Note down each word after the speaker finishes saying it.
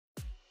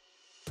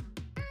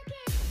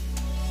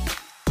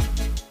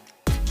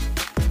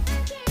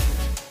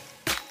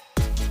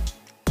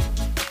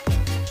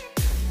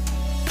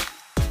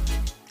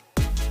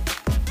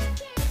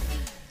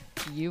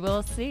You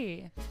will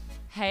see.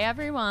 Hey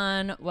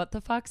everyone, what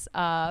the fuck's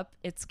up?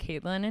 It's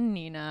Caitlin and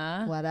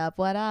Nina. What up,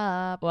 what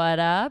up? What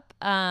up?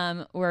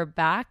 We're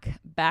back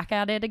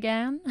at it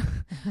again.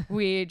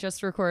 We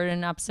just recorded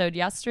an episode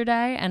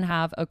yesterday and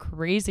have a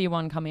crazy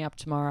one coming up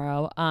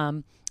tomorrow.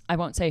 I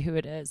won't say who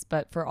it is,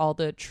 but for all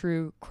the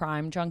true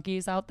crime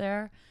junkies out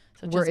there,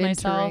 such We're as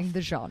myself, entering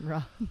the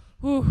genre.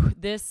 whew,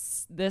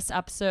 this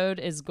episode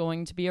is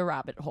going to be a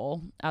rabbit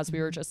hole, as we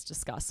were just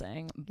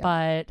discussing. Yep.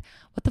 But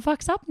what the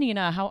fuck's up,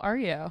 Nina? How are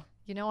you?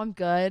 You know, I'm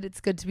good. It's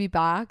good to be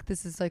back.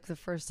 This is like the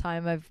first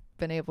time I've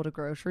been able to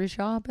grocery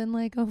shop in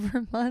like over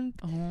a month.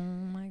 Oh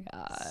my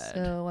god.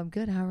 So I'm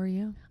good. How are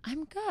you?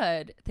 I'm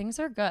good. Things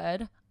are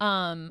good.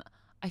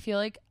 I feel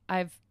like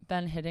I've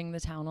been hitting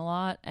the town a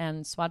lot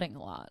and sweating a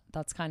lot.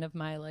 That's kind of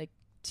my like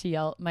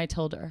my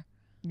tilder.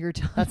 You're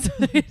That's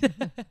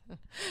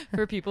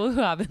for people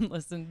who haven't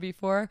listened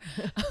before.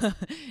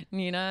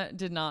 Nina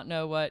did not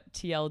know what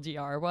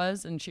TLDR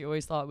was, and she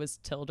always thought it was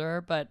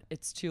tilder, but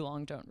it's too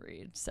long, don't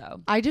read. So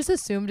I just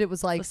assumed it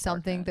was like The spark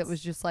something that notes.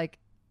 was just like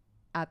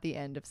at the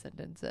end of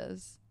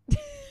sentences.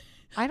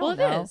 I well, don't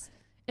know. it is.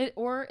 It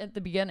or at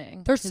the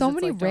beginning. There's 'cause so it's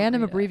many like, don't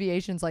random read it.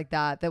 abbreviations like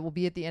that will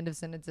be at the end of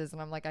sentences,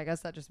 and I'm like, I guess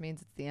that just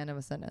means it's the end of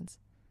a sentence.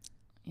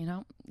 You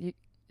know, you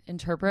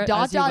interpret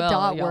Dot as you dot will,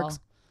 dot y'all. works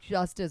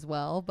just as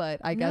well,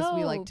 but I guess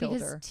we like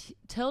because tilder.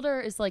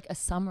 Tilder is like a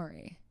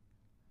summary.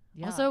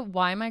 Yeah. Also,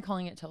 why am I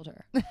calling it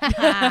tilder?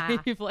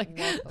 You've like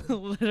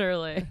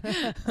literally.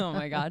 Oh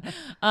my god.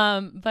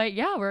 But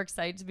yeah, we're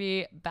excited to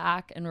be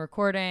back and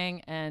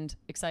recording, and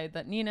excited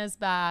that Nina's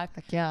back.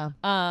 Heck yeah.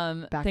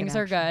 Back Things in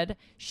are action. good.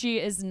 She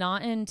is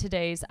not in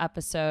today's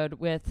episode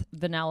with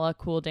Vanilla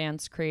Cool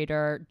Dance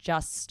creator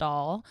Jess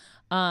Stahl,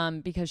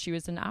 because she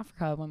was in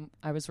Africa when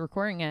I was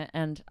recording it,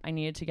 and I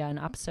needed to get an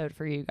episode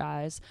for you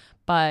guys.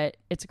 But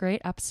it's a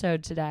great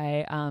episode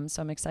today,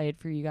 so I'm excited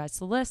for you guys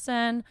to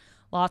listen.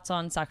 Lots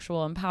on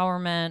sexual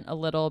empowerment, a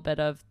little bit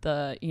of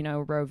the,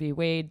 Roe v.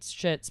 Wade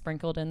shit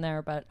sprinkled in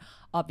there, but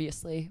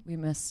obviously we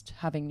missed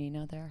having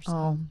Nina there. So.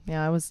 Oh,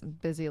 yeah, I was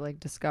busy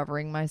like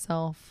discovering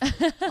myself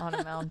on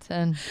a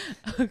mountain.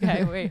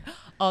 Okay, wait.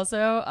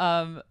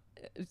 Also,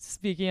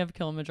 speaking of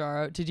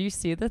Kilimanjaro, did you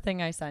see the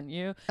thing I sent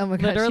you? Oh my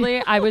gosh.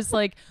 Literally, I was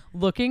like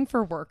looking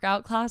for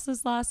workout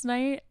classes last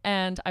night,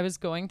 and I was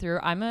going through.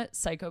 I'm a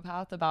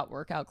psychopath about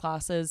workout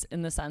classes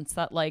in the sense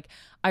that like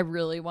I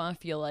really want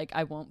to feel like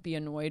I won't be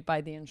annoyed by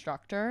the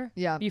instructor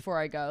Yeah. before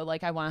I go.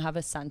 Like I want to have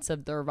a sense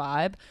of their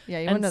vibe. Yeah,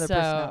 you want another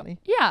personality.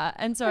 Yeah,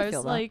 and so I was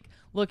feel that. like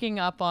looking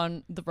up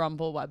on the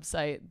Rumble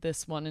website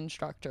this one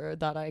instructor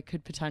that I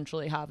could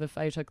potentially have if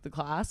I took the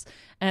class.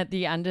 And at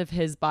the end of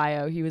his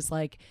bio, he was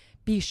like,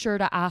 "Be sure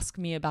to ask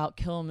me about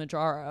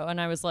Kilimanjaro." And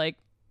I was like,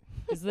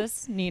 "Is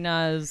this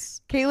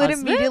Nina's?" Caitlin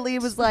husband? immediately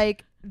was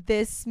like,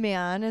 "This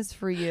man is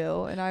for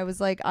you." And I was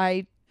like,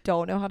 I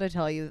don't know how to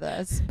tell you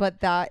this,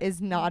 but that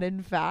is not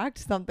in fact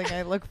something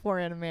I look for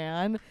in a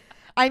man.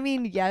 I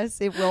mean, yes,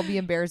 it will be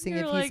embarrassing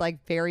You're if he's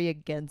like very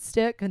against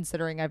it,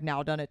 considering I've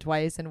now done it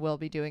twice and will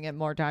be doing it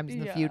more times in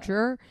the Yeah.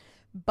 future.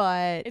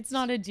 But It's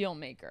not a deal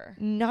maker.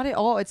 not at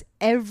all. It's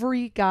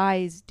every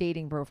guy's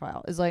dating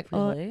profile is like,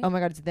 Really? oh my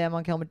God, it's them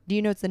on Kilimanjaro. Do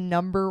you know it's the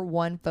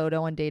 #1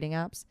 photo on dating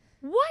apps?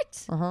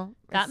 What? Uh-huh.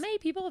 That many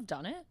people have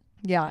done it?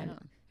 Yeah.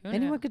 Damn. Who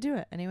Anyone knew? could do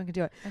it. Anyone could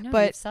do it. I know, you've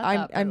But said I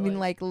that, mean, but,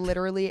 like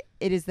literally,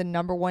 it is the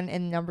 #1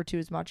 and #2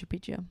 is Machu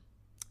Picchu.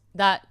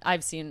 that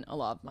I've seen a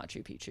lot of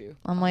Machu Picchu.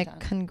 I'm like,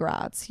 content.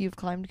 congrats, you've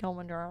climbed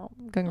Kilimanjaro. Oh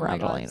my God.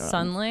 Congratulations.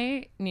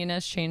 Suddenly,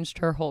 Nina's changed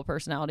her whole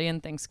personality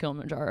and thinks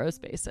Kilimanjaro is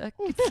basic.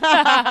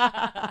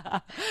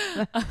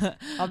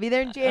 I'll be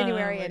there in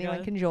January. Oh my Anyone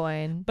God. can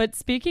join. But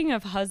speaking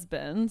of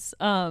husbands,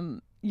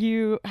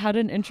 you had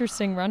an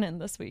interesting run-in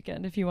this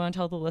weekend. If you want to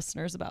tell the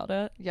listeners about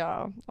it.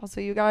 Yeah.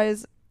 Also, you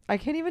guys, I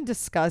can't even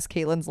discuss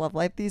Caitlin's love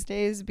life these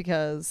days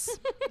because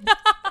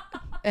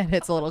it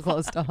hits a little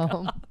close to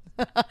home.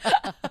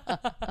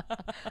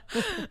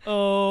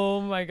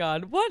 Oh my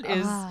God, what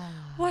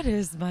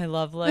is my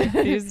love life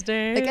these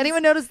days? Like,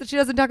 anyone notice that she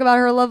doesn't talk about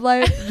her love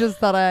life? Just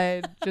thought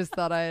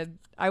I'd.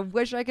 I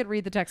wish I could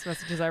read the text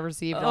messages I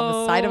received on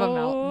the side of a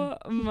mountain.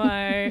 Oh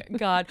my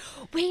God.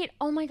 Wait,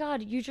 oh my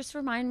God. You just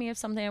remind me of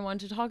something I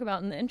wanted to talk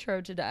about in the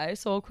intro today.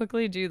 So I'll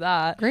quickly do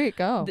that. Great,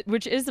 go.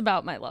 Which is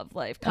about my love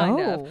life,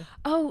 kind of.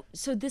 Oh,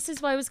 so this is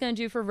what I was going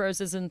to do for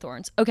Roses and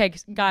Thorns. Okay,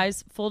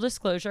 guys, full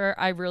disclosure,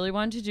 I really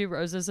wanted to do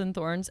Roses and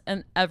Thorns,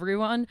 and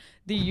everyone,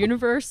 the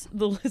universe,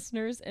 the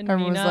listeners, and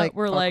Everyone was Nina like,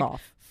 were "Fuck like,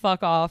 off."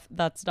 fuck off,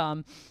 that's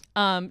dumb.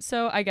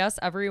 So I guess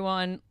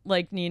everyone,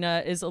 like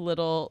Nina, is a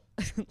little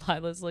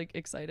Lila's like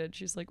excited,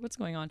 she's like, what's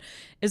going on,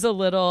 is a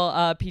little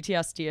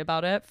PTSD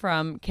about it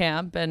from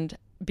camp and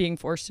being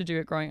forced to do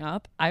it growing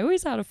up. I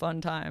always had a fun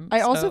time.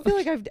 I also so- feel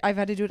like I've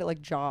had to do it at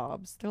like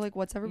jobs. They're like,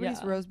 what's everybody's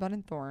Yeah. rosebud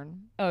and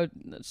thorn? Oh,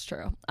 that's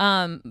true.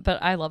 But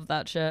I love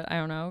that shit. I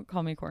don't know,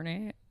 call me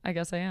corny, I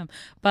guess I am.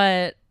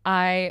 But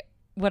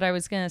what I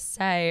was gonna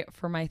say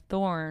for my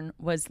thorn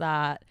was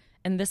that,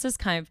 and this is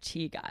kind of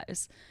tea,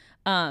 guys,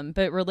 but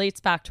it relates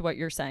back to what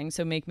you're saying,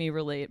 so make me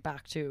relate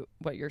back to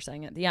what you're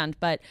saying at the end.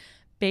 But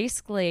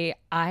basically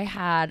I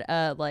had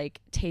a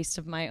like taste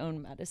of my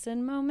own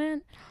medicine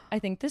moment. I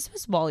think this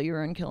was while you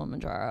were in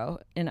Kilimanjaro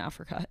in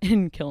Africa,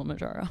 in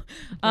Kilimanjaro.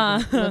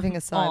 Living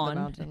aside the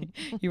mountain.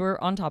 You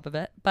were on top of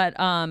it. But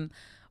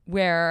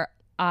where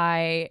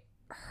I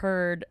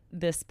heard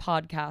this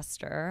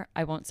podcaster,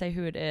 I won't say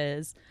who it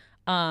is,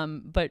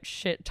 but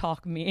shit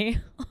talk me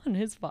on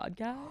his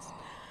podcast.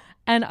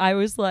 And I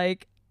was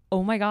like,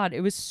 oh my God,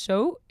 it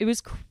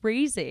was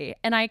crazy.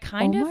 And I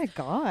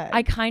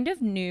kind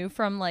of knew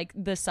from like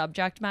the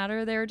subject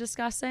matter they were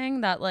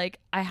discussing that like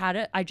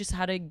I just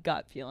had a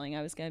gut feeling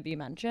I was going to be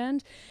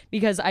mentioned,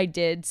 because I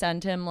did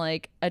send him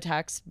like a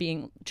text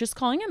just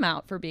calling him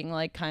out for being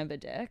like kind of a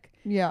dick.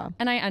 Yeah.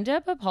 And I ended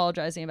up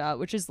apologizing about it,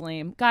 which is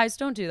lame. Guys,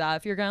 don't do that.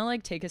 If you're going to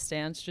like take a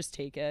stance, just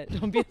take it.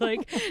 Don't be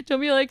like,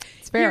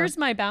 here's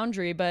my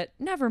boundary, but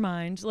never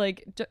mind.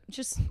 Like,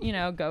 just,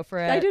 go for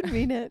it. I didn't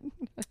mean it.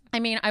 I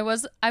mean, I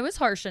was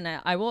harsh in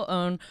it. I will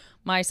own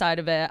my side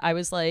of it. I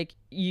was like,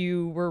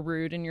 you were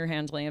rude in your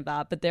handling of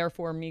that, but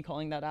therefore me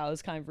calling that out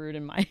was kind of rude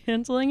in my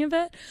handling of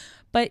it.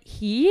 But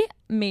he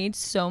made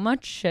so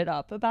much shit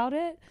up about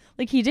it.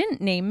 Like, he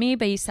didn't name me,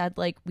 but he said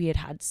like we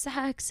had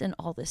sex and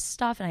all this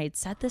stuff, and I had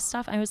said this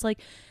stuff. And I was like,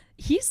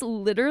 he's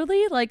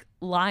literally like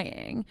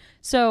lying.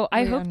 So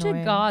I hope to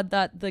God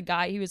that the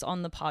guy he was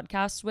on the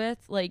podcast with,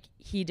 like,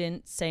 he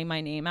didn't say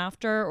my name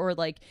after, or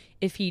like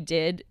if he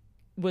did,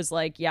 was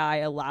like, yeah, I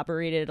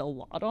elaborated a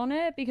lot on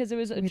it, because it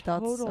was a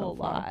total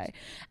lie.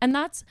 And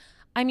that's,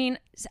 I mean,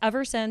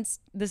 ever since,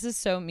 this is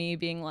so me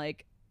being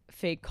like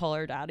fake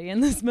caller daddy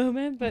in this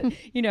moment, but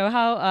you know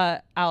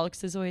how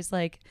Alex is always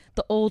like,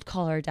 the old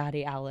caller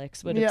daddy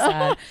Alex would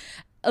have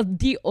said,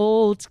 the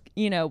old,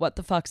 what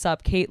the fuck's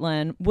up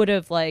Caitlin would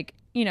have like,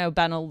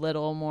 been a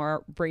little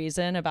more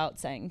brazen about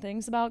saying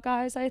things about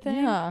guys, I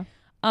think.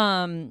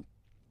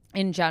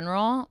 In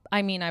general,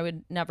 I mean, I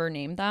would never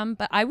name them,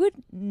 but I would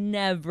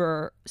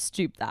never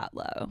stoop that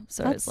low.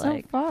 So that's it's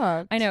like, so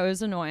fucked. I know it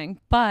was annoying,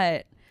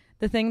 but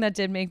the thing that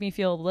did make me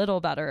feel a little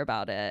better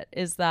about it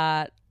is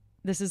that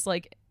this is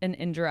like an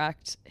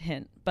indirect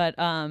hint, but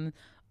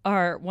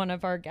one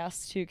of our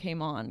guests who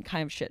came on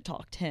kind of shit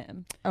talked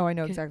him. Oh, I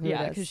know exactly what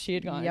it is. Yeah, because she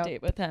had gone on a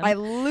date with him. I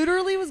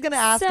literally was going to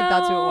ask if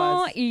that's who it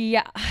was.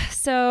 Yeah.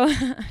 So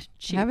I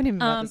haven't even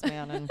met this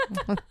man, and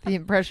the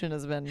impression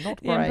has been not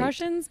right. The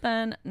impression's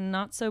been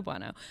not so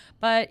bueno.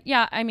 But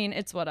yeah, I mean,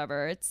 it's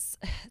whatever. It's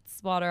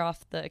water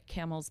off the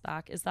camel's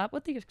back. Is that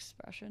what the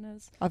expression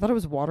is? I thought it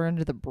was water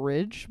under the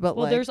bridge, but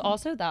well, there's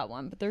also that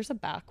one, but there's a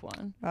back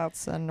one.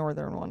 That's a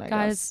northern one, I guess.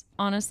 Guys,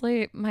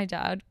 honestly, my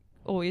dad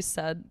always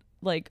said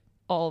like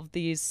all of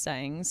these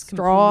sayings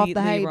straw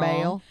completely off the hay wrong.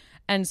 bale.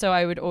 And so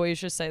I would always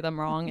just say them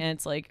wrong. And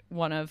it's like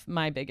one of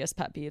my biggest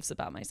pet peeves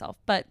about myself.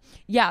 But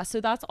yeah,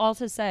 so that's all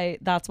to say.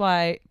 That's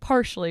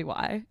partially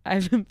why I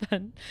haven't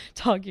been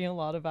talking a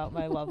lot about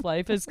my love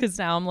life, is because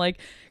now I'm like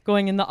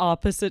going in the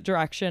opposite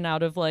direction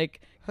out of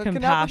like hooking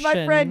compassion. up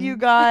with my friend, you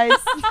guys.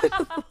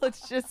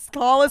 Let's just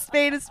call a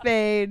spade a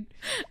spade.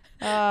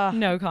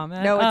 No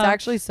comment. No, it's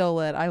actually so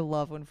lit. I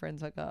love when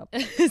friends hook up.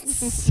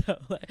 It's so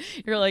lit.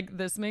 You're like,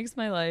 this makes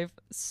my life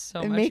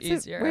so much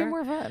easier. It way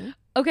more fun.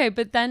 Okay,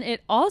 but then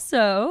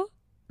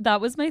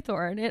that was my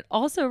thorn. It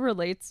also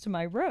relates to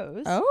my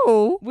rose.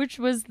 Oh. Which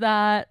was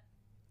that,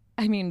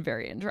 I mean,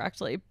 very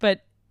indirectly,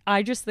 but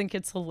I just think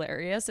it's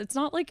hilarious. It's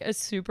not like a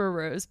super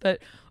rose, but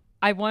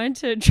I wanted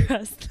to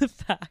address the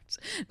fact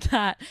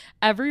that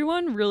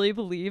everyone really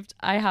believed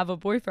I have a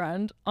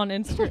boyfriend on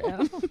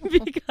Instagram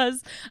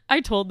because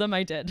I told them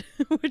I did,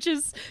 which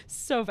is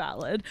so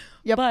valid.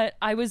 Yep. But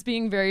I was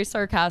being very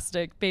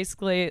sarcastic.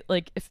 Basically,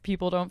 like, if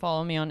people don't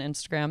follow me on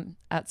Instagram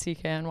at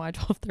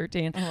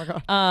CKNY1213, oh my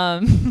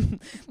God.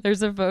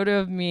 There's a photo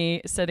of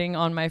me sitting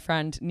on my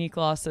friend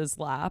Niklas's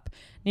lap.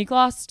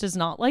 Niklas does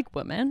not like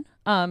women.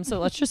 So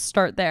let's just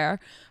start there.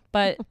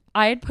 But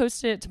I had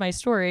posted it to my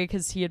story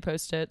because he had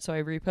posted it, so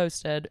I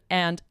reposted,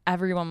 and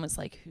everyone was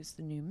like, who's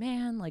the new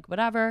man? Like,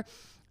 whatever.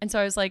 And so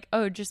I was like,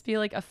 oh, just be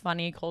like a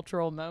funny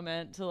cultural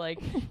moment to like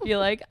be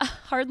like,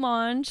 hard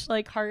launch,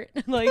 like heart,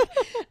 like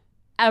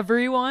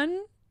everyone.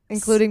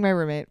 Including my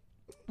roommate.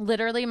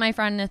 Literally, my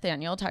friend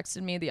Nathaniel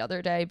texted me the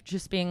other day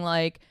just being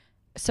like,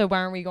 so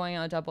when are we going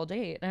on a double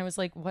date? And I was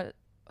like, what?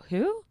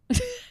 Who?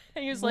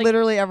 And he was like,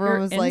 literally everyone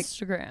was like,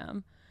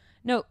 Instagram.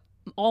 No.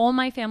 All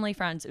my family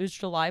friends, it was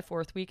July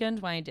 4th weekend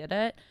when I did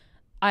it.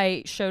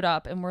 I showed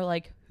up and we're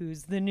like,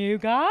 who's the new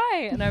guy?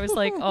 And I was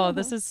like, oh,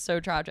 this is so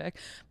tragic.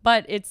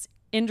 But it's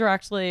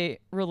indirectly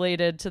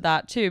related to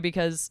that too,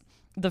 because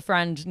the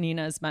friend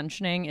Nina is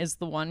mentioning is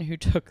the one who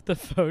took the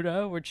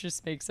photo, which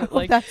just makes it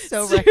like that's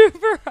so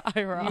super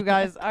ironic. You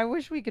guys, I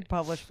wish we could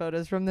publish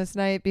photos from this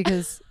night,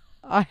 because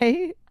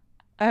I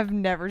have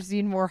never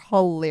seen more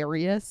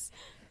hilarious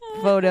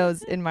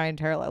photos in my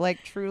entire life.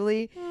 Like,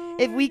 truly,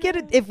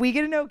 If we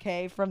get an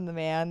okay from the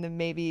man, then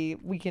maybe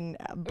we can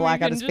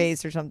black out can his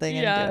face or something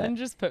Yeah, and do and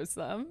just post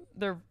them.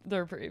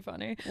 They're pretty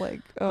funny. it.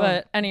 Like, oh.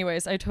 But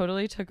anyways, I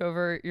totally took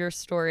over your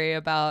story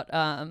about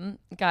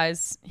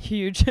guys,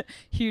 huge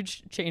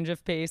change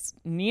of pace.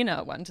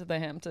 Nina went to the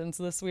Hamptons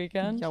this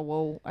weekend. Yeah,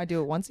 well, I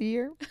do it once a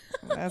year.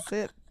 That's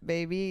it,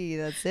 baby.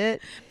 That's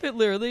it. But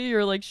literally,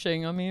 you're like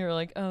shitting on me. You're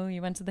like, oh,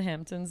 you went to the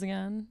Hamptons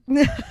again?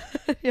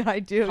 Yeah, I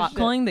do. Hot Shit.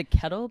 calling the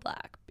kettle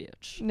black,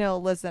 bitch. No,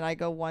 listen, I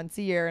go once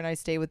a year and I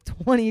stay with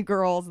 20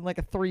 girls in like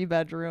a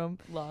 3-bedroom.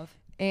 Love.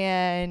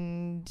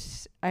 And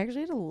I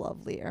actually had a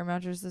lovely air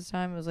mattress this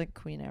time. It was like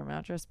queen air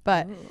mattress.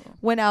 But Ooh.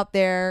 went out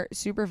there,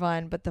 super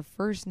fun. But the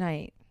first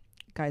night,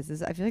 guys,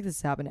 I feel like this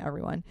has happened to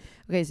everyone.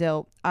 Okay,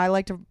 so I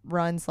like to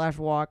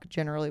run/walk,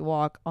 generally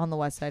walk on the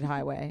West Side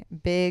Highway.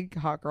 Big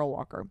hot girl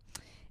walker.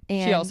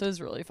 And She also has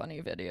really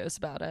funny videos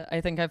about it.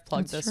 I think I've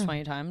plugged That's this true.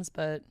 20 times,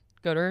 but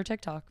go to her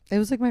TikTok. it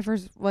was like my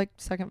first, like,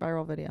 second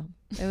viral video.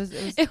 It was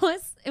It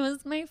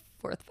was my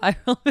 4th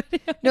viral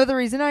video. no, the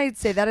reason I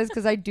say that is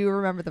because I do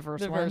remember the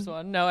first The one. first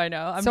one. No, I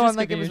know. I'm So just I'm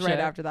like, it giving was you right shit.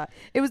 after that.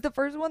 It was the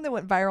first one that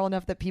went viral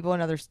enough that people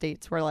in other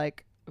states were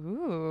like,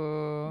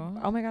 Ooh.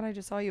 oh my God, I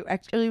just saw you.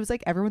 Actually, it was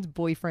like everyone's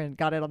boyfriend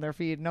got it on their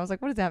feed. And I was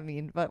like, what does that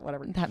mean? But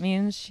whatever. That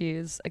means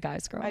she's a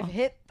guy's girl. I've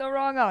hit the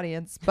wrong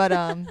audience. But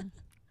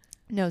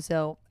no,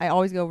 so I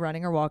always go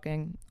running or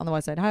walking on the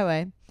West Side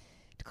Highway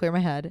to clear my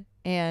head.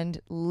 And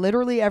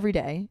literally every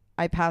day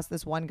I pass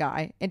this one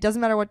guy. It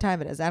doesn't matter what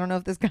time it is. I don't know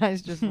if this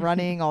guy's just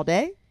running all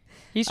day.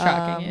 He's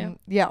tracking you.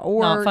 Yeah,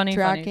 or Not funny,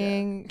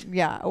 tracking.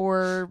 Yeah,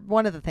 or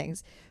one of the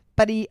things.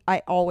 But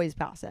I always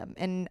pass him.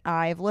 And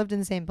I've lived in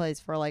the same place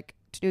for like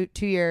 2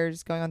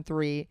 years, going on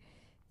 3.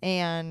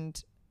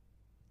 And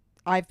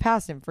I've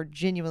passed him for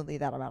genuinely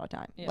that amount of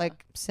time. Yeah.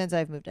 Like since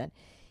I've moved in.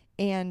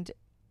 And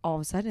all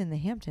of a sudden in the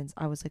Hamptons,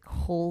 I was like,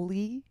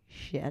 holy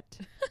shit.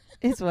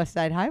 It's West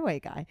Side Highway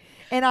guy.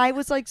 And I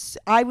was like,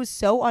 I was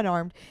so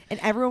unarmed. And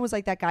everyone was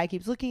like, that guy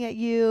keeps looking at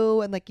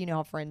you. And like, you know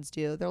how friends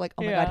do. They're like,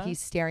 oh my Yeah. God, he's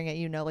staring at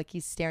you. No, like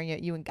he's staring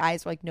at you. And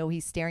guys were like, no,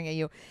 he's staring at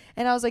you.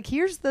 And I was like,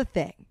 here's the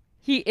thing.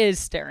 He is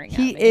staring at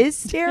He me. is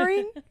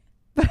staring,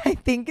 but I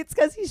think it's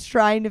because he's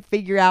trying to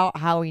figure out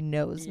how he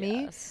knows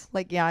me. Yes.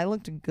 Like, yeah, I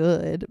looked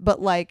good,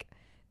 but like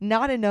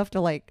not enough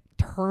to like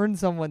turn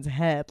someone's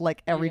head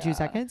like every 2 Yeah.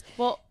 seconds.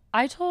 Well,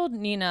 I told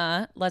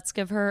Nina, let's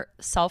give her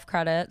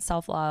self-credit,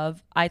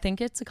 self-love. I think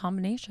it's a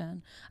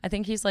combination. I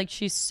think he's like,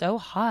 she's so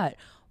hot.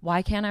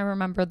 Why can't I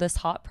remember this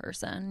hot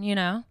person, you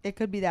know? It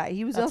could be that.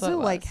 He was That's what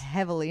also it like was.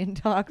 heavily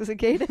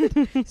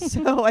intoxicated.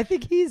 So I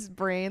think his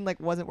brain like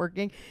wasn't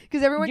working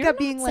because everyone You're kept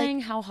not being like,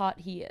 saying how hot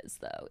he is,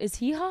 though. Is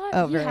he hot?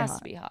 Oh, he very has hot.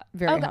 to be hot.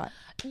 very Okay. hot.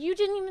 You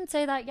didn't even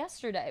say that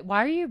yesterday.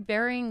 Why are you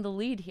burying the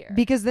lead here?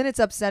 Because then it's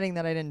upsetting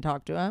that I didn't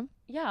talk to him.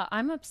 Yeah,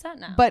 I'm upset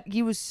now. But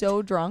he was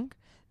so drunk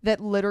that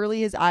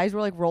literally his eyes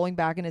were like rolling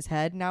back in his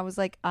head. And I was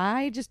like,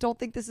 I just don't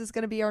think this is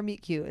going to be our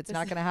meet cute. It's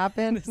not going to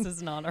happen. this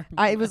is not our.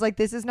 I was like,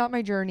 this is not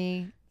my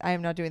journey. I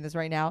am not doing this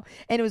right now.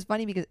 And it was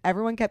funny because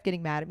everyone kept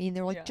getting mad at me and they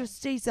were like, Yeah. just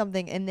say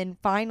something. And then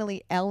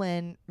finally,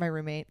 Ellen, my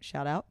roommate,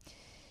 shout out,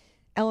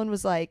 Ellen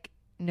was like,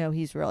 no,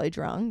 he's really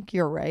drunk.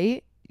 You're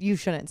right. You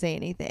shouldn't say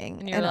anything.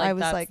 and you're like, I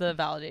was that's like, the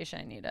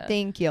validation I needed.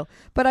 thank you.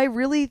 But I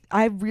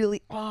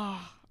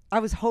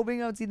was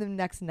hoping I would see them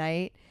next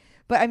night.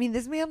 But I mean,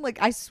 this man, like,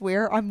 I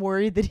swear I'm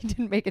worried that he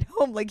didn't make it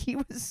home. Like, he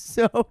was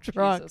so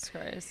drunk. Jesus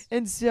Christ.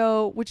 And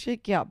so, which,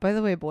 like, yeah, by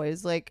the way,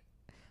 boys, like,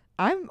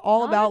 I'm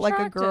all Not about like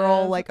a girl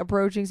attractive. like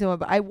approaching someone,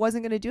 but I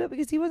wasn't going to do it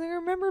because he wasn't going to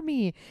remember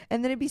me.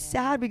 And then it'd be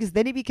sad because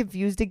then he'd be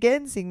confused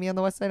again seeing me on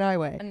the West Side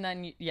Highway. And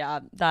then,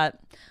 yeah, that,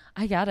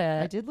 I get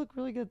I it. did look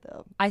really good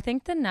though. I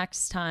think the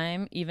next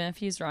time, even if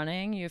he's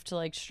running, you have to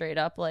like straight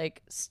up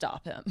like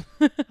stop him.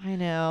 I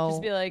know.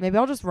 Just be like, maybe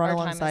I'll just run Our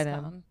time alongside has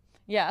him. come.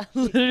 Yeah,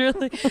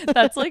 literally.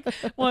 That's like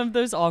one of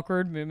those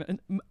awkward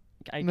moments.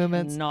 I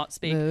Moments. cannot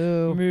speak.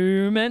 Moo.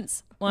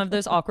 Moments. One of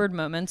those awkward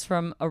moments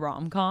from a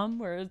rom-com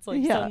where it's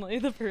like Yeah. suddenly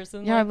the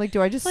person Yeah, like, I'm like,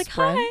 do I just like,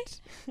 hi.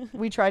 sprint?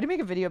 We tried to make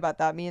a video about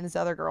that. Me and this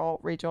other girl,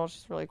 Rachel,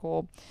 she's really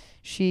cool.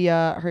 She,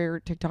 her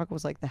TikTok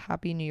was like the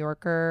Happy New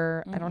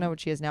Yorker. I don't know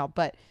what she is now,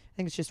 but I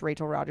think it's just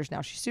Rachel Rogers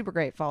now. She's super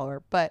great, follow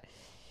her. But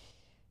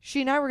she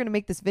and I were gonna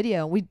make this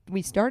video.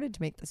 We started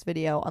to make this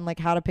video on like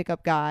how to pick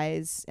up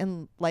guys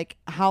and like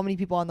how many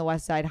people on the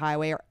West Side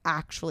Highway are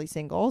actually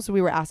single. So we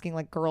were asking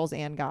like girls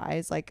and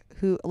guys, like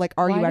who, like,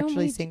 are Why you don't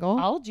actually we single?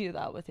 I'll do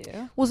that with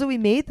you. Well, so we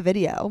made the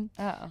video,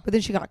 Oh. but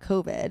then she got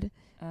COVID.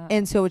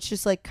 And so it's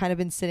just like kind of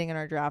been sitting in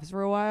our drafts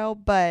for a while.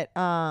 But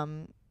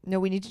no,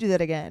 we need to do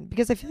that again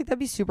because I feel like that'd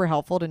be super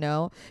helpful to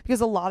know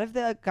because a lot of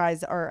the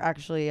guys are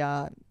actually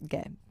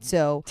gay.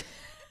 So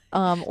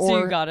So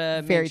or you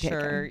gotta very make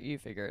sure you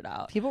figure it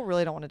out. people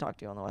really don't want to talk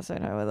to you on the West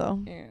Side Highway though.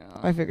 Yeah.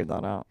 I figured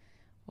that out.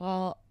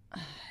 Well,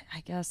 I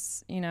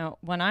guess, you know,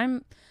 when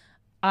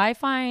I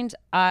find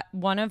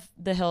one of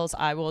the hills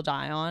I will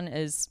die on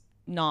is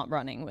not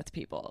running with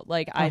people.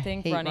 Like, I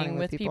think hate running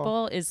with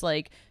people is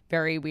like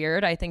very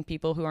weird. I think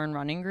people who are in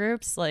running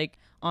groups, like,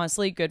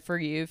 honestly, good for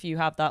you if you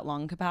have that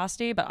lung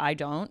capacity, but I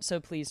don't. So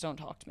please don't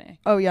talk to me.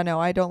 Oh yeah, no,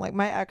 I don't like.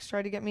 My ex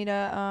tried to get me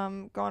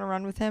to go on a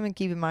run with him, and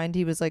keep in mind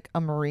he was like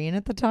a Marine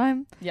at the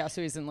time. Yeah,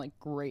 so he's in like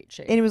great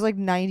shape. And it was like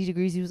 90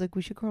 degrees. He was like,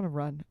 "We should go on a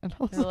run," and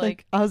You're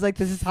like, I was like,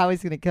 "This is how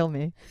he's gonna kill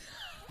me,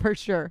 for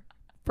sure,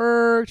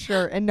 for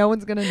sure." And no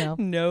one's gonna know.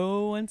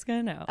 no one's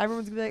gonna know.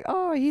 Everyone's gonna be like,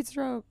 "Oh, heat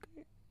stroke."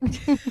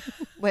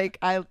 Like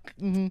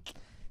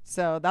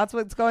So that's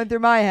what's going through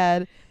my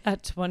head.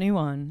 At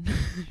 21,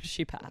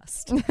 she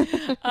passed.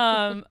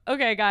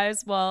 Okay,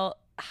 guys. Well,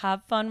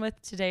 have fun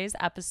with today's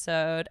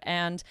episode.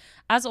 And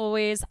as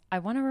always, I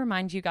want to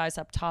remind you guys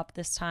up top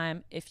this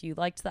time, if you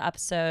liked the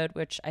episode,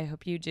 which I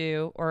hope you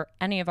do, or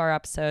any of our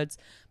episodes,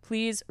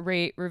 please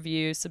rate,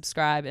 review,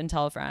 subscribe, and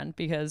tell a friend,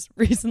 because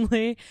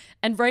recently,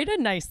 and write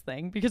a nice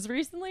thing, because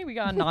recently we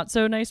got a not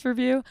so nice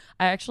review.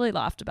 I actually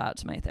laughed about it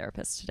to my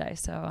therapist today.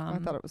 So I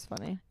thought it was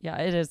funny. Yeah,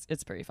 it is.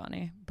 It's pretty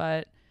funny,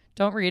 but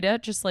don't read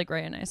it. Just like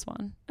write a nice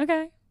one.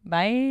 Okay.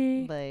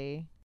 Bye.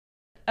 Bye.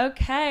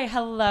 Okay,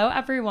 hello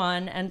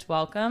everyone, and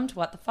welcome to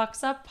What the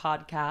Fuck's Up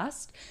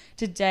podcast.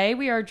 Today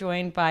we are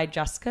joined by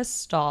Jessica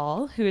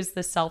Stahl, who is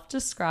the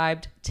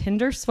self-described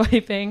Tinder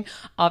swiping,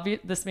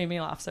 this made me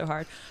laugh so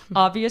hard,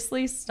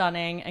 obviously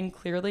stunning and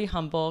clearly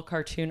humble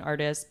cartoon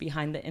artist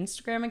behind the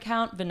Instagram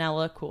account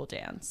Vanilla Cool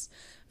Dance.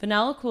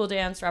 Vanilla Cool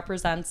Dance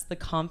represents the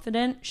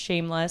confident,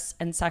 shameless,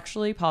 and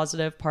sexually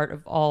positive part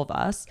of all of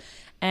us,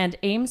 and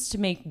aims to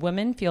make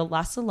women feel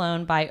less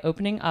alone by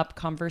opening up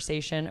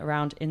conversation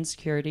around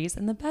insecurities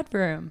in the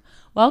bedroom.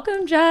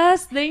 Welcome,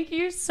 Jess. Thank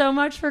you so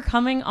much for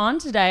coming on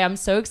today. I'm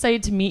so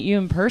excited to meet you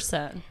in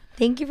person.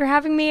 Thank you for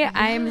having me. Yeah.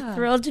 I'm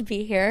thrilled to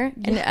be here.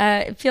 And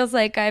it feels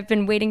like I've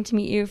been waiting to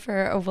meet you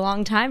for a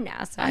long time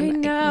now. So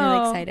I'm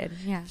really excited.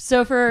 Yeah.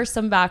 So for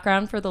some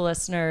background for the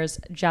listeners,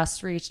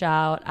 Jess reached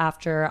out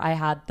after I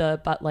had the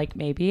But Like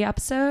Maybe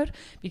episode,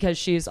 because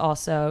she's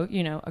also,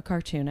 you know, a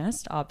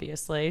cartoonist,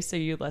 obviously. So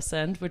you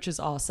listened, which is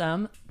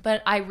awesome.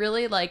 But I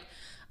really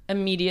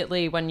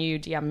immediately when you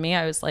DM'd me,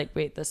 I was like,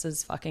 wait, this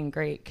is fucking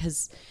great,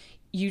 because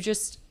you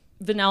just...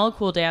 Vanilla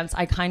Cool Dance,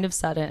 I kind of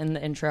said it in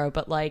the intro,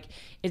 but like,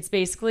 it's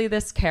basically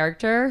this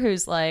character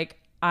who's like,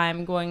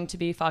 I'm going to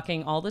be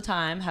fucking all the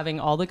time, having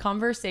all the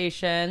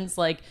conversations,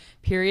 like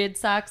period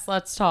sex,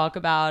 let's talk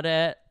about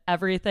it,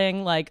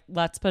 everything, like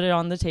let's put it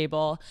on the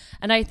table.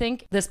 And I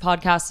think this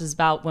podcast is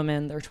about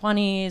women in their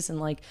 20s and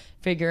like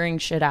figuring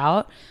shit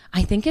out.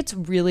 I think it's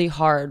really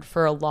hard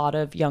for a lot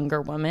of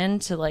younger women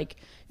to like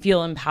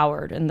feel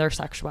empowered in their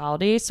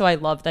sexuality. So I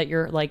love that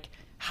you're like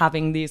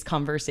having these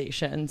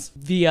conversations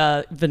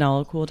via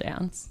Vanilla Cool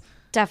Dance.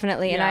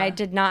 Definitely. Yeah. And I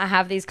did not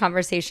have these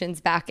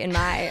conversations back in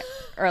my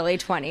early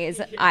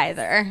 20s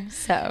either.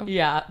 So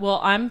yeah,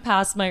 well, I'm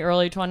past my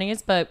early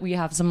 20s, but we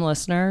have some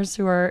listeners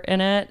who are in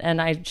it,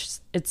 and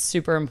it's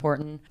super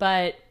important.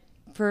 But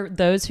for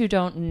those who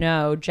don't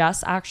know,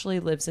 Jess actually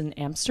lives in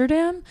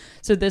Amsterdam.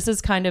 So this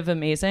is kind of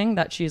amazing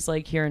that she's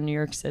like here in New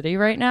York City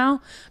right now,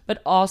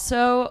 but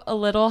also a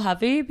little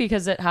heavy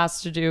because it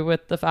has to do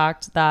with the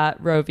fact that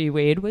Roe v.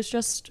 Wade was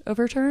just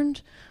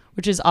overturned,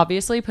 which is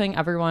obviously putting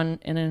everyone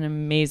in an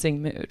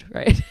amazing mood,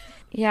 right?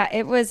 Yeah,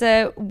 it was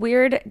a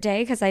weird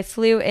day because I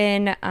flew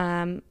in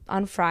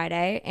on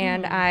Friday,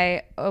 and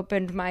I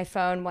opened my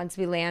phone once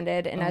we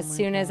landed. And as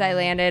soon as I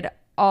landed,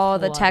 all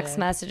the text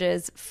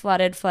messages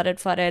flooded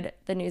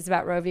the news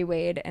about Roe v.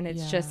 Wade, and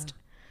it's just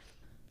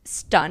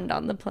stunned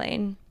on the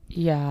plane.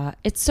 Yeah,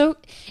 it's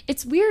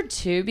weird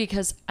too,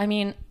 because I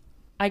mean,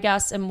 I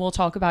guess, and we'll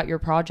talk about your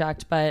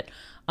project, but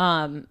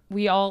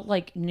we all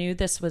like knew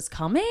this was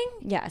coming.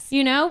 Yes.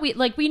 You know,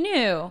 we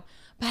knew,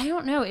 but I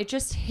don't know, it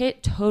just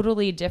hit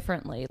totally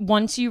differently.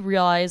 Once you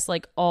realize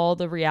like all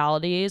the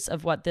realities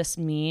of what this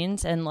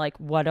means and like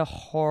what a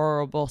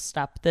horrible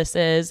step this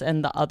is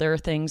and the other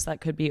things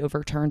that could be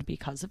overturned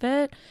because of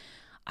it,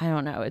 I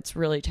don't know, it's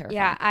really terrifying.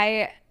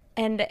 Yeah,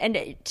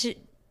 and to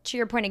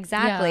your point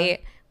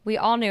exactly, we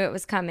all knew it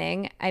was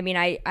coming. I mean,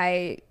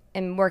 I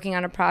am working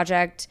on a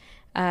project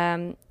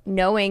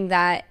knowing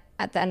that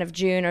at the end of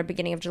June or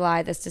beginning of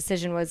July, this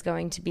decision was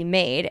going to be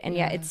made. And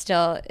yet it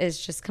still is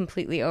just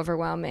completely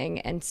overwhelming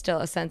and still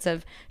a sense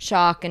of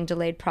shock and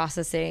delayed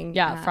processing.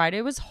 Yeah,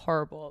 Friday was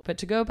horrible. But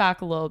to go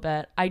back a little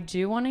bit, I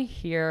do want to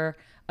hear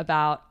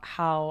about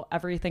how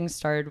everything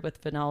started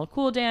with Vanilla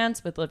Cool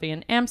Dance, with living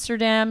in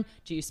Amsterdam.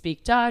 Do you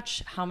speak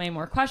Dutch? How many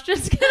more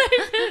questions can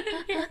I fit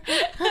in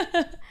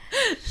here?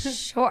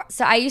 Sure.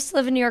 So I used to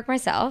live in New York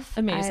myself.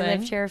 Amazing. I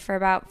lived here for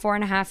about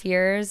 4.5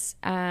 years.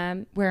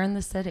 Where in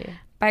the city?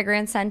 By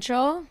Grand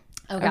Central,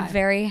 a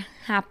very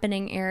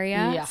happening area,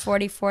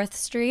 44th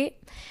Street,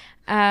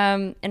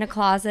 in a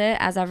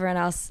closet, as everyone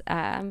else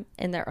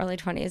in their early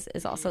 20s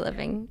is also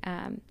living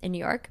in New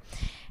York.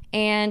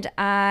 And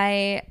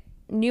I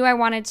knew I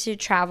wanted to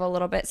travel a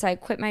little bit, so I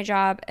quit my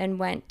job and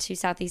went to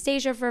Southeast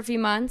Asia for a few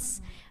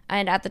months.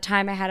 And at the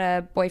time, I had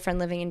a boyfriend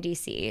living in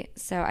DC.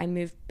 So I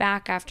moved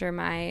back after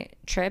my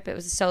trip. It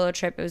was a solo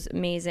trip. It was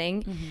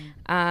amazing.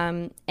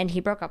 And he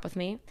broke up with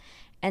me.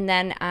 And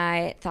then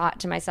I thought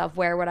to myself,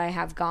 where would I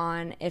have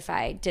gone if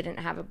I didn't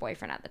have a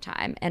boyfriend at the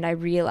time? And I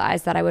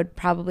realized that I would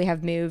probably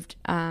have moved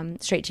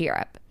straight to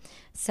Europe.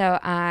 So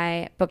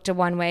I booked a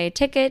one-way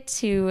ticket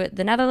to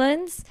the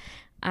Netherlands.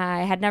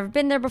 I had never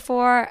been there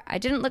before. I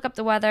didn't look up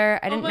the weather.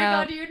 I didn't know. Oh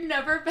my God, you'd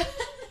never been.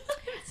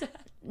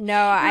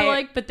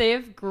 No, but they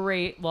have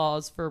great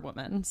laws for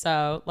women.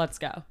 So let's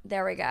go.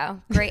 There we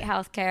go. Great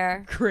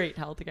healthcare. Great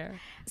healthcare.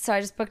 So I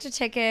just booked a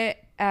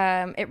ticket.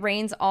 It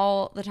rains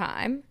all the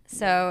time.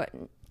 So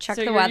check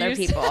the weather,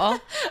 people.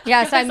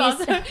 Yes, I'm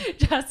used to.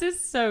 Jess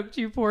is soaked,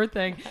 you poor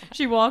thing.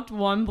 She walked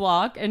one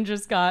block and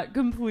just got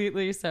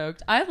completely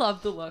soaked. I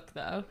love the look,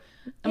 though.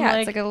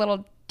 It's like a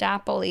little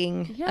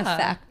dappling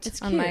effect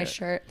on my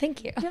shirt.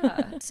 Thank you.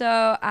 Yeah.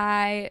 So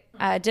I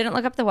didn't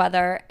look up the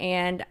weather,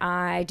 and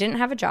I didn't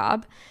have a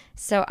job.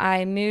 So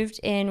I moved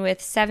in with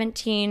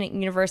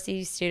 17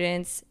 university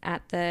students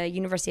at the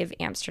University of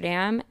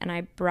Amsterdam, and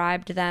I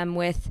bribed them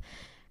with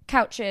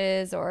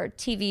couches or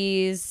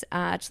TVs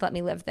to let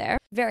me live there.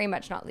 Very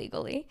much not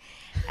legally.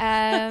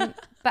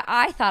 But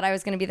I thought I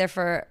was going to be there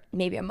for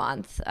maybe a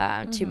month,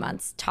 2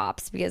 months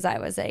tops, because I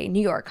was a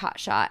New York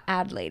hotshot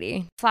ad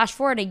lady. Flash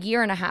forward a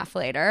year and a half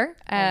later.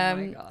 Oh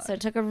my God. So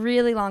it took a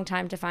really long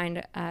time to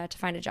find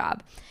a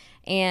job.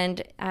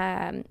 And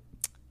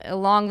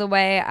along the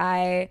way,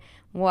 I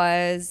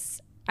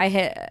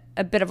hit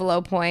a bit of a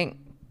low point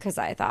because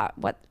I thought,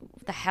 what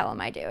the hell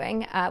am I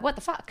doing? What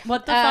the fuck?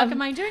 What the fuck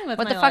am I doing with my life?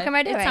 What the fuck am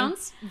I doing? It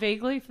sounds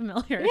vaguely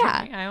familiar to me.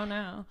 I don't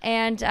know.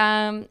 And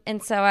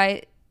so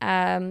I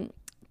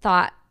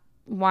thought,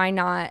 why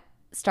not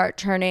start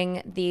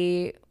turning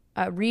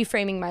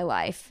reframing my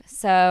life?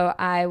 So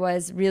I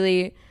was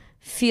really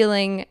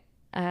feeling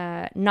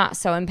not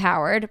so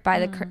empowered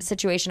by the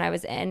situation I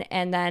was in.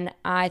 And then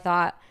I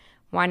thought,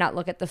 why not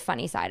look at the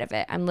funny side of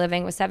it? I'm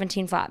living with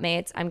 17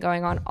 flatmates. I'm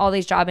going on all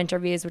these job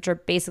interviews, which are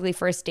basically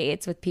first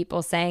dates with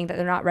people saying that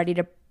they're not ready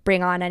to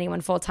bring on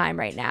anyone full time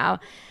right now.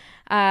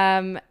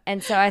 And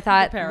so I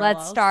thought,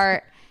 let's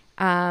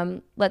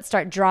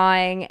start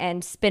drawing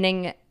and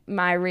spinning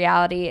my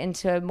reality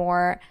into a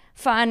more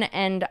fun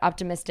and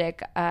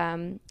optimistic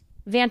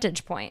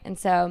vantage point. And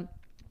so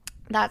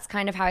that's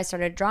kind of how I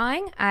started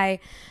drawing. I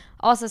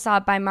also saw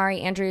By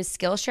Mari Andrews'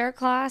 Skillshare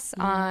class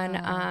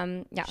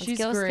on she's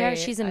Skillshare. great.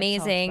 She's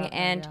amazing.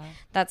 And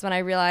that's when I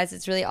realized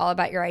it's really all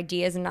about your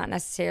ideas and not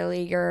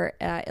necessarily your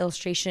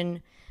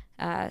illustration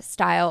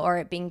style or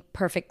it being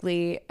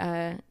perfectly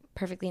an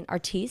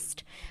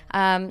artiste.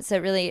 So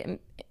it really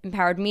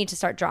empowered me to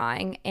start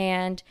drawing.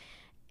 And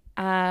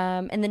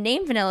the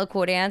name Vanilla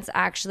Cool Dance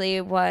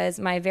actually was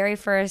my very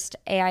first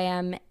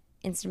AIM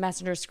Instant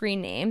Messenger screen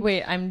name.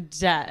 Wait, I'm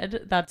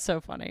dead. That's so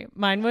funny.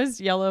 Mine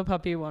was Yellow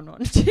Puppy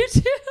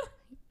 1122.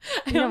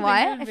 You know what?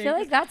 I feel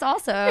like that's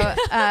also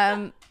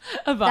a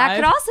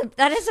vibe.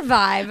 That is a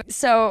vibe.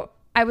 So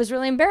I was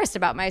really embarrassed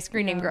about my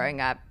screen name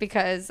growing up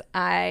because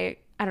I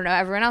don't know,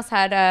 everyone else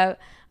had a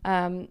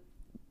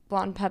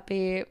blonde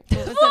puppy. What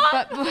was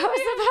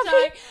the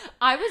puppy?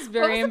 I was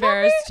very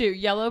embarrassed too.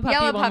 Yellow Puppy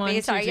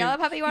 1122. Sorry, Yellow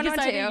Puppy 112.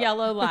 Because I had a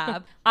yellow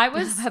lab. I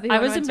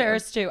was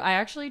embarrassed too. I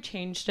actually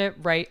changed it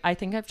I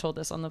think I've told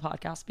this on the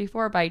podcast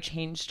before, but I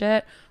changed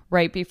it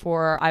right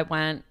before I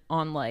went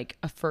on like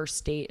a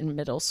first date in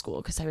middle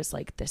school because I was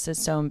like, this is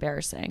so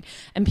embarrassing.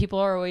 And people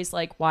are always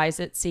like, why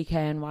is it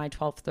CKNY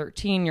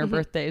 1213? Your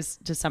birthday's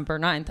December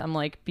 9th. I'm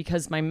like,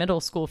 because my middle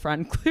school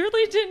friend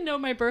clearly didn't know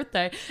my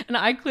birthday. And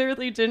I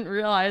clearly didn't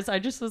realize. I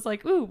just was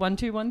like, ooh,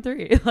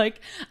 1213. Like,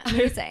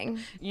 amazing.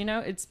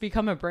 It's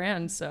become a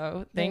brand.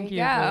 So thank you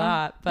for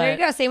that. But there you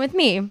go. Same with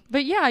me.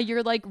 But yeah,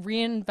 you're like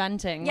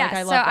reinventing. Yeah. Like,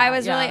 I love so that. I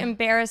was really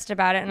embarrassed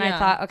about it. And I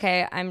thought,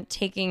 okay, I'm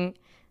taking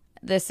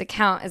this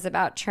account is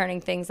about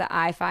turning things that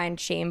I find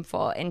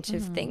shameful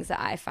into things that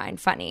I find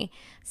funny,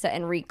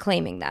 and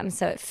reclaiming them.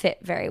 So it fit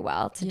very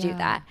well to do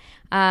that.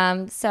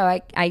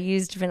 So I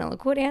used Vanilla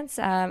Cool Dance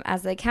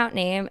as the account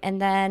name,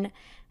 and then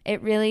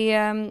it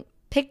really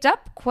picked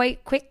up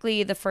quite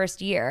quickly the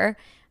first year.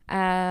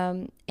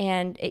 And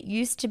it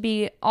used to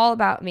be all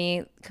about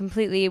me,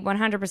 completely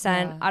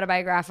 100%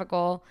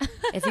 autobiographical.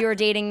 If you were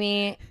dating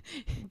me,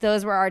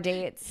 those were our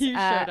dates. You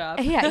showed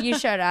up. Yeah, you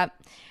showed up.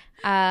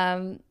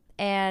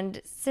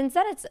 And since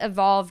then, it's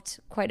evolved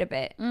quite a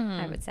bit,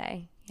 I would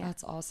say. Yeah.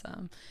 That's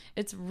awesome.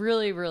 It's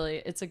really,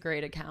 really, it's a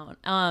great account.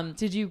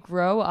 Did you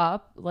grow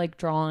up like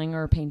drawing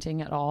or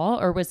painting at all?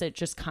 Or was it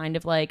just kind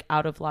of like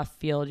out of left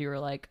field? You were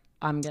like,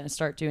 I'm going to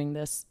start doing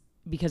this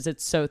because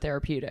it's so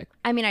therapeutic.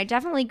 I mean, I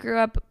definitely grew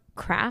up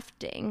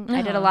crafting.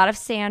 I did a lot of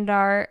sand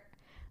art.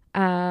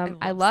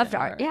 I loved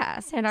art. Yeah,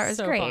 sand art was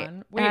so great.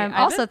 Fun. Wait,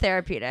 also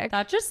therapeutic.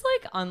 That just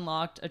like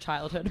unlocked a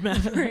childhood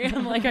memory.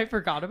 I'm like, I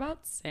forgot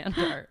about sand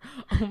art.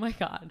 Oh my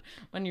God.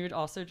 When you would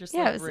also just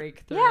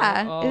rake through.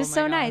 Yeah, it was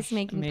so nice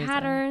making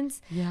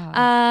patterns.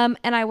 Yeah.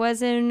 And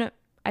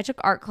I took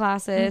art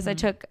classes. I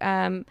took,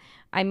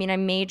 I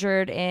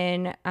majored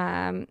in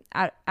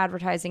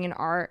advertising and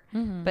art,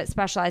 but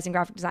specialized in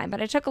graphic design.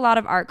 But I took a lot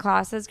of art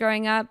classes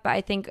growing up, but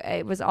I think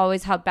it was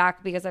always held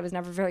back because I was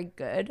never very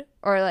good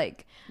or I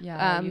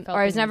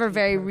was never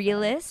very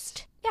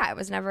realist. I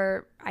was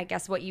never, I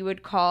guess, what you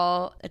would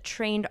call a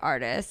trained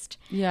artist.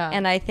 Yeah.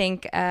 And I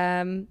think,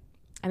 I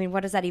mean,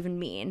 what does that even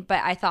mean?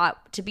 But I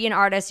thought to be an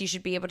artist, you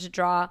should be able to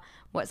draw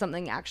what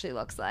something actually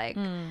looks like.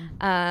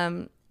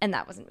 And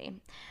that wasn't me.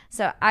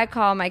 So I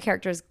call my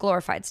characters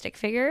glorified stick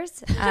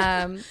figures.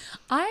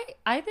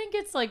 I think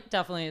it's like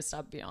definitely a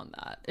step beyond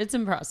that. It's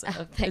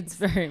impressive. It's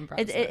very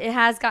impressive. It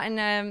has gotten,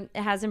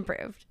 it has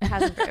improved. It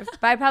has improved.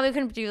 But I probably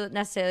couldn't do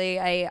necessarily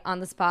a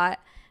on the spot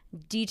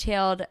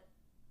detailed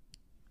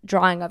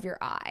drawing of your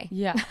eye.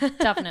 Yeah,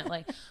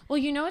 definitely. Well,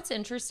 you know what's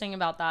interesting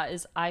about that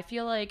is I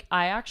feel like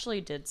I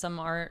actually did some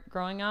art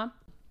growing up.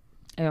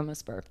 I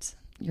almost burped.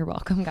 You're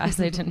welcome, guys.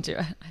 I didn't do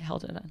it. I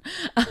held it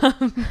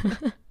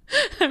in.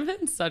 I'm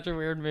in such a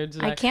weird mood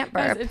today. I can't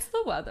burp. Guys, it's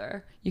the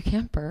weather. You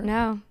can't burp?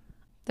 No.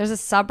 There's a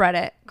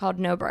subreddit called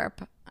No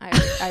Burp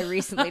I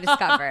recently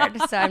discovered.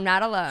 So I'm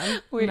not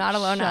alone. Wait, I'm not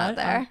alone out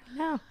there. Up.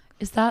 No.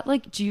 Is that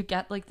like, do you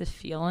get like the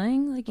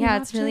feeling? Like, yeah,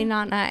 it's really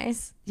not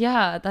nice.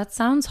 Yeah, that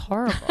sounds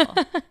horrible.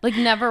 Like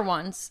never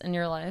once in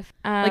your life.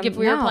 Like if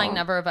we were playing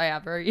Never Have I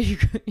Ever, you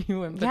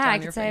wouldn't put down I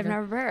your could say finger.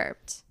 I've never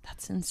burped.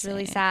 That's insane. It's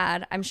really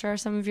sad. I'm sure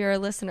some of your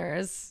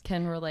listeners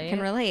can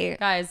relate.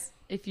 Guys,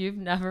 if you've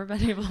never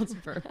been able to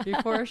burp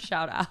before,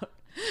 shout out.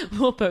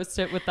 We'll post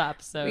it with the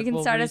episode. We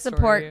can start a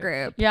support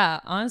group. Yeah,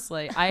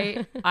 honestly,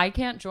 I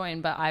can't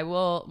join, but I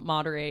will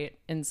moderate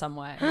in some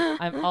way.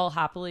 I'll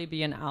happily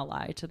be an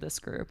ally to this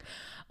group.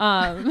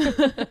 What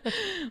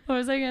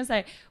was I gonna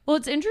say? Well,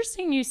 it's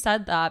interesting you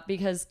said that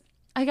because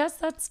I guess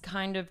that's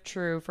kind of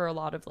true for a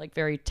lot of like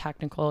very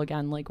technical,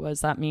 again, like what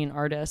does that mean,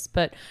 artists?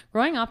 But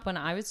growing up when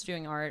I was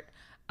doing art,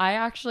 I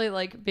actually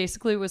like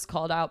basically was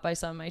called out by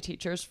some of my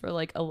teachers for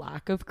like a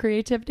lack of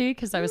creativity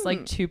because I was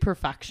like too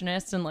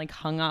perfectionist and like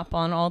hung up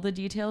on all the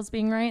details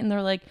being right. And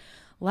they're like,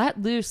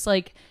 let loose,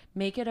 like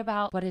make it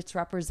about what it's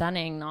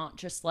representing, not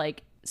just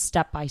like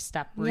step by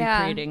step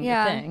recreating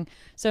the thing.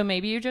 So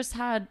maybe you just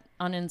had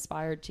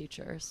uninspired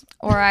teachers.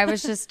 Or I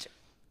was just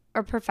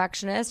a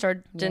perfectionist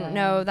or didn't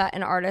know that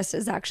an artist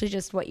is actually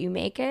just what you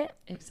make it.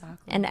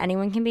 Exactly. And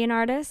anyone can be an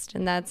artist.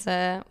 And that's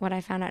what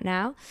I found out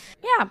now.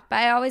 Yeah, but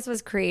I always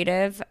was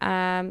creative.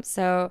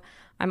 So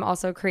I'm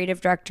also a creative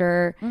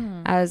director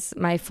as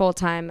my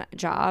full-time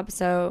job.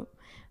 So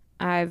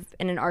I've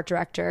been an art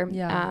director.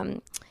 Yeah.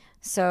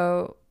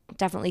 So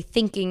definitely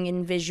thinking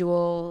in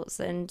visuals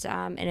and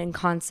in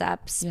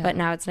concepts, but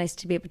now it's nice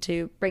to be able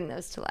to bring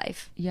those to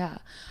life. Yeah.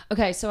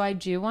 Okay, so I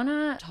do want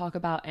to talk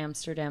about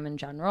Amsterdam in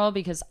general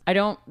because I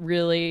don't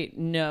really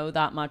know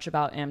that much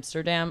about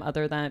Amsterdam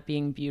other than it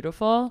being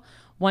beautiful.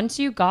 Once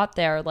you got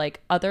there,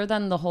 like other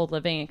than the whole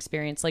living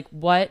experience, like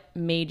what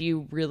made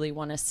you really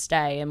want to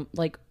stay? And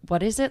like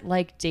what is it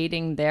like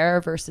dating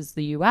there versus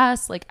the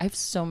US? Like I have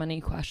so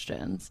many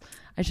questions.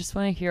 I just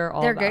want to hear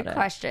all about it. They're good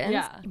questions.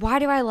 Yeah. Why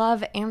do I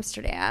love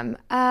Amsterdam?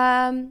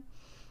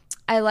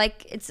 I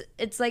like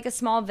it's like a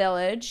small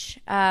village,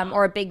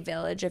 or a big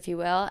village, if you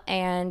will,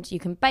 and you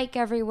can bike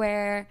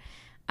everywhere.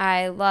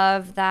 I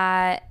love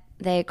that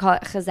they call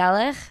it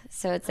gezellig,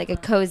 so it's like a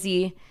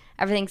cozy.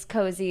 Everything's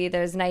cozy.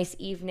 There's nice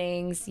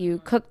evenings. You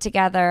cook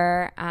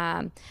together.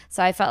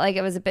 So I felt like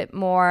it was a bit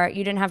more.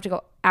 You didn't have to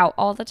go out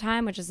all the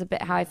time, which is a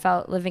bit how I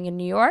felt living in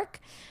New York.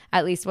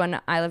 At least when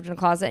I lived in a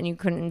closet and you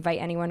couldn't invite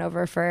anyone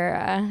over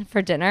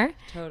for dinner.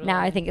 Totally. Now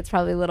I think it's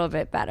probably a little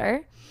bit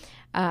better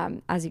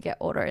as you get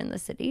older in the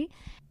city.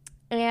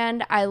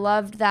 And I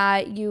loved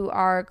that you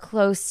are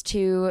close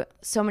to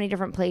so many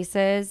different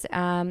places.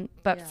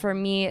 But for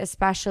me,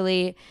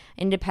 especially,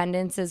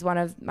 independence is one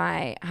of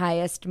my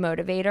highest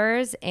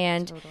motivators.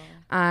 And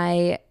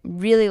I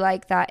really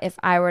like that if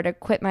I were to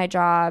quit my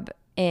job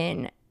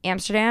in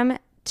Amsterdam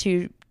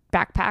to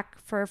backpack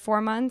for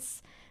 4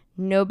 months,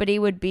 nobody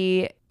would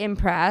be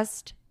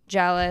impressed,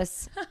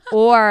 jealous,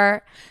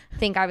 or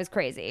think I was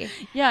crazy.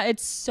 Yeah,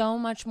 it's so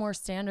much more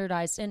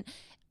standardized. And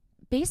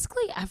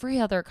basically every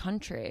other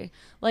country,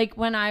 like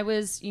when I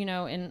was, you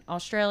know, in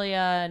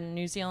Australia and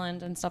New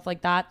Zealand and stuff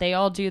like that, they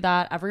all do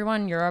that.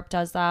 Everyone in Europe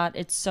does that.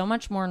 It's so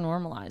much more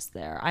normalized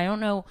there. I don't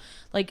know,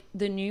 like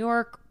the New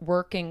York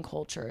working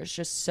culture is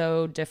just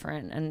so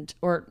different, and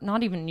or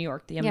not even New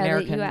York, the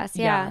American, the US,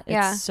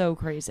 it's so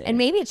crazy. And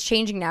maybe it's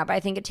changing now, but I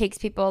think it takes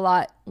people a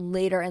lot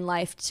later in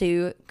life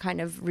to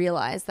kind of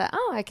realize that,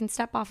 oh, I can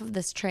step off of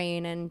this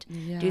train and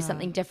do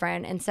something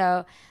different. And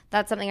so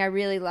that's something I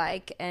really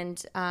like.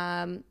 And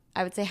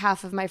I would say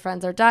half of my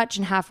friends are Dutch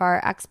and half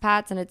are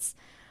expats, and it's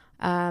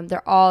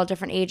they're all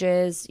different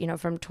ages, you know,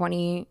 from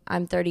 20,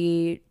 I'm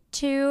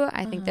 32.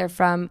 I think they're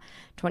from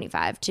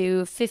 25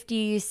 to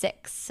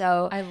 56.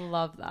 So I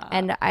love that.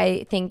 And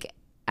I think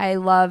I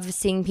love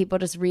seeing people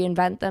just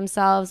reinvent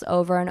themselves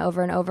over and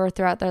over and over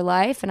throughout their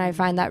life. And I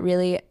find that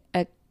really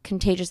a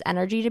contagious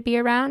energy to be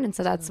around. And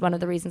so that's one of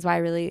the reasons why I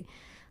really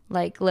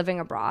like living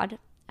abroad.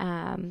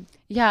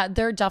 Yeah,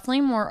 they're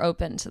definitely more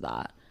open to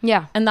that.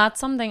 Yeah. And that's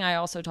something I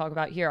also talk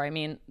about here. I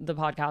mean, the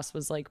podcast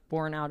was like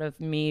born out of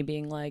me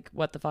being like,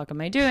 what the fuck am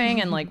I doing?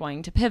 And like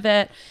wanting to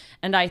pivot.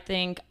 And I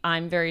think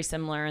I'm very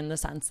similar in the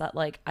sense that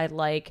like I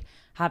like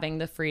having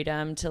the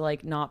freedom to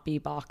like not be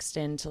boxed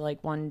into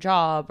like one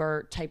job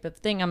or type of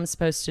thing I'm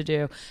supposed to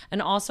do.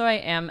 And also I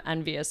am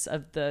envious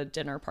of the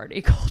dinner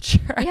party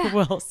culture, I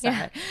will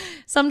say.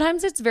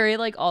 Sometimes it's very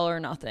like all or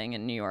nothing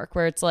in New York,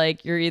 where it's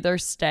like you're either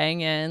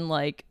staying in,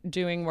 like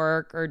doing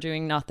work or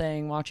doing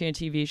nothing, watching a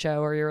TV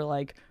show, or you're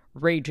like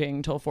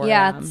raging till 4 a.m.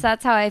 Yeah, so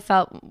that's how I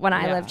felt when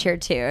I lived here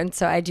too. And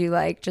so I do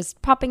like just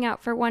popping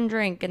out for one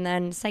drink and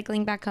then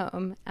cycling back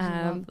home.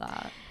 I love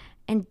that.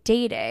 And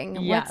dating.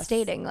 Yes. What's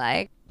dating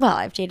like? Well,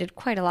 I've dated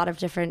quite a lot of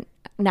different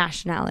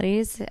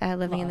nationalities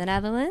living in the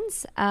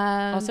Netherlands.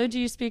 Also, do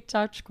you speak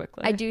Dutch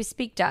quickly? I do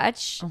speak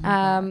Dutch.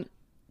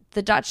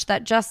 The Dutch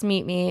that just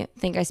meet me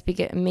think I speak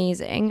it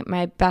amazing.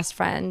 My best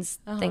friends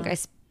think I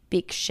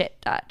speak shit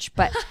Dutch,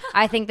 but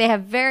I think they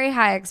have very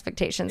high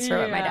expectations for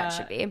what my Dutch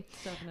should be.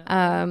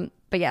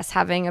 But yes,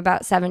 having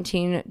about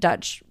 17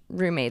 Dutch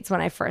roommates when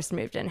I first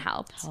moved in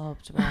helped.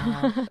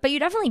 Wow. But you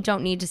definitely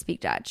don't need to speak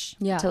Dutch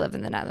to live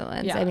in the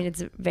Netherlands. Yeah. I mean,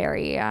 it's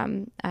very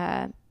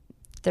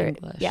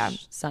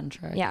English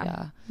centric.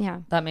 Yeah.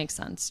 That makes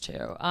sense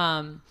too.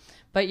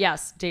 But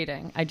yes,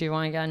 dating. I do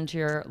want to get into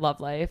your love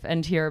life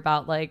and hear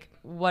about like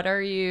what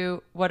are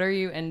you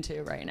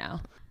into right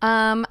now?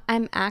 I'm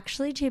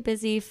actually too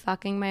busy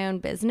fucking my own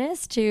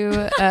business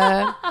to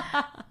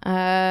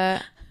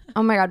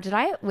oh my god,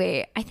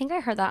 I think I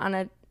heard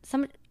that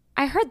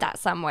I heard that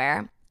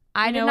somewhere.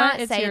 I did not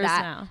say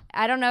that. Now.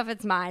 I don't know if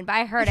it's mine, but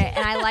I heard it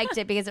and I liked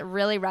it because it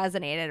really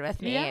resonated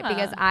with me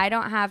because I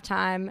don't have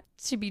time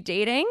to be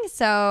dating.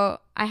 So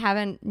I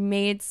haven't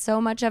made so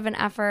much of an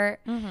effort,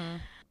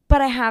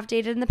 but I have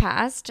dated in the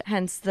past.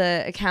 Hence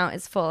the account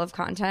is full of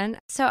content.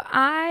 So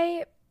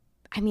I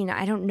mean,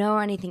 I don't know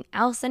anything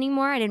else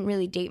anymore. I didn't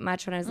really date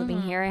much when I was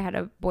living here. I had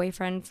a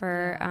boyfriend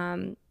for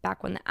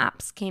back when the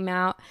apps came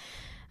out.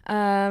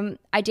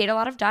 I date a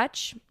lot of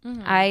Dutch.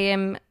 I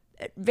am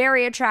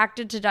very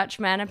attracted to Dutch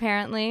men,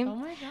 apparently. Oh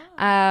my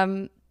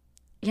god.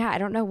 Yeah, I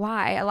don't know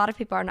why. A lot of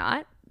people are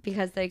not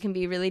because they can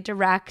be really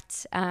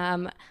direct,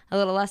 a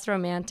little less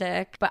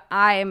romantic. But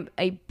I am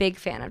a big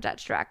fan of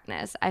Dutch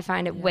directness. I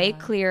find it way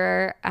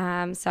clearer.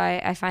 So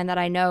I find that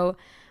I know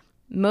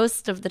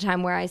most of the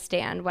time where I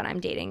stand when I'm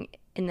dating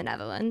in the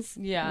Netherlands,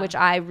 which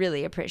I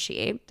really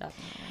appreciate.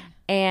 Definitely.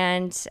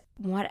 And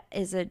what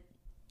is an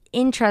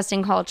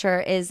interesting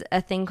culture is a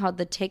thing called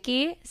the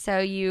tikkie. So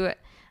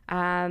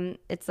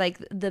it's like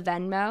the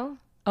Venmo.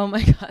 Oh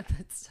my god,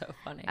 that's so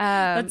funny.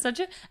 That's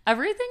such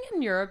everything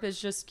in Europe is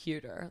just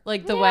cuter.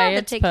 Like the way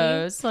it's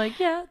posed. Like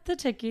the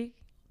tikkie.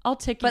 I'll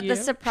tikkie But you. the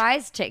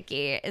surprise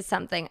tikkie is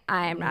something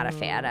I am not a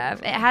fan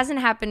of. It hasn't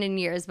happened in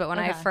years, but when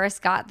I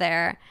first got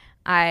there,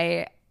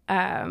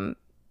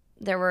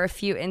 there were a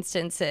few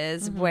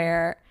instances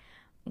where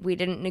we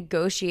didn't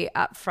negotiate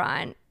up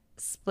front,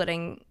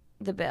 splitting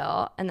the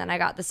bill, and then I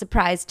got the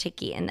surprise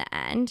tikkie in the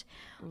end.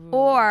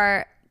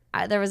 Or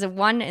there was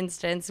one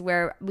instance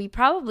where we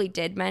probably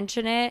did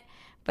mention it,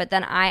 but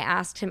then I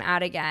asked him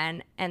out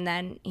again, and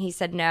then he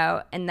said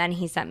no, and then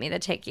he sent me the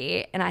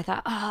tikkie, and I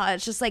thought, oh,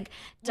 it's just like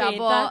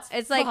double.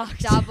 It's like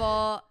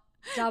double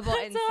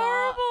insult.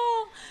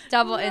 Horrible.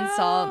 Double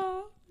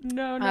insult.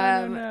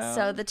 No.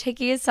 So the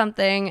tikkie is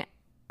something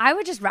I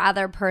would just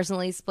rather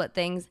personally split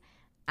things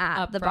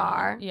at the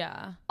bar.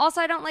 Yeah. Also,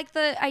 I don't like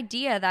the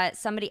idea that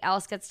somebody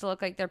else gets to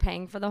look like they're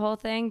paying for the whole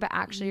thing, but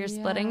actually you're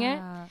splitting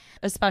it.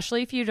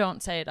 Especially if you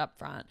don't say it up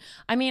front.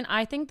 I mean,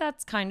 I think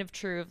that's kind of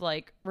true of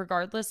like,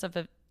 regardless of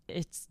if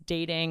it's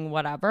dating,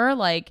 whatever,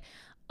 like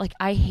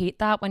I hate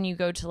that when you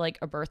go to like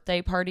a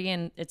birthday party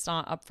and it's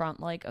not upfront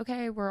like,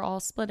 okay, we're all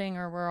splitting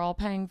or we're all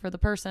paying for the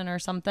person or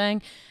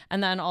something.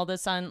 And then all of a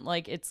sudden,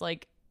 like, it's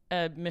like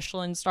a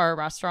Michelin star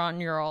restaurant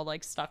and you're all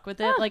like stuck with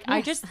it.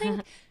 I just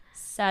think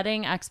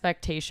setting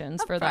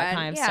expectations for that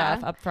kind of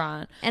stuff up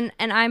front. And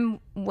I'm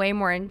way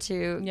more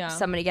into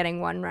somebody getting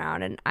one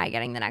round and I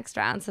getting the next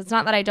round. So it's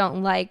not that I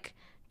don't like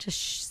to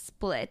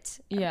split,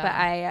 but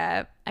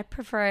I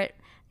prefer it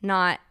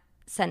not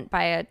sent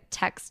by a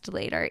text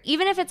later.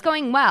 Even if it's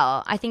going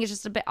well, I think it's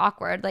just a bit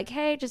awkward. Like,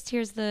 hey, just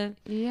here's the,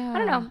 I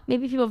don't know.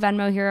 Maybe people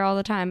Venmo here all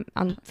the time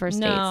on first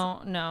dates.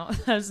 No,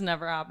 that's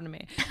never happened to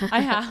me.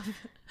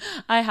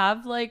 I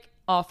have like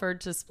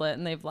offered to split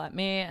and they've let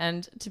me.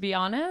 And to be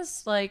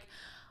honest, like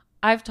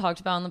I've talked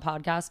about on the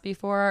podcast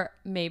before,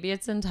 maybe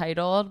it's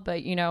entitled,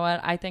 but you know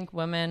what? I think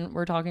women,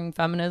 we're talking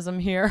feminism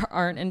here,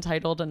 aren't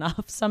entitled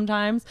enough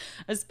sometimes,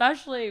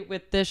 especially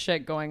with this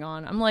shit going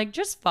on. I'm like,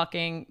 just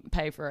fucking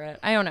pay for it.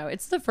 I don't know.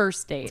 It's the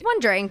first date. It's one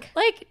drink.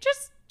 Like,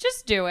 just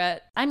do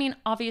it. I mean,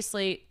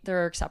 obviously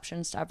there are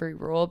exceptions to every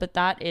rule, but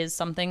that is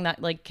something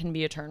that like can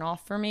be a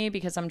turnoff for me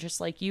because I'm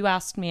just like, you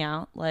asked me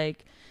out.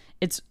 Like,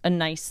 it's a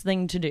nice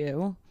thing to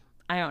do.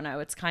 I don't know.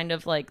 It's kind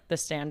of like the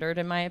standard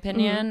in my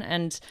opinion.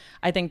 And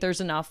I think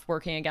there's enough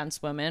working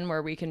against women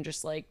where we can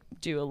just like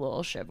do a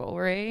little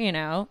chivalry, you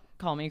know,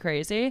 call me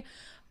crazy.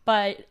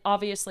 But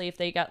obviously if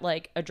they get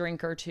like a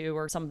drink or two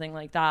or something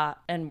like that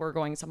and we're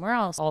going somewhere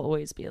else, I'll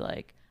always be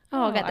like,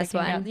 oh, I'll get this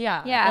one.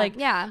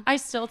 Yeah. I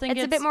still think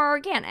it's a bit more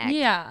organic.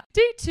 Yeah.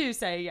 Date 2,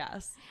 say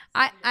yes.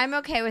 I'm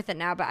okay with it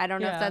now, but I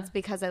don't know if that's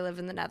because I live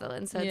in the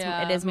Netherlands, so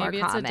it is more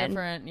common. It's a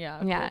different,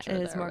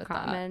 it is more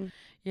common. That.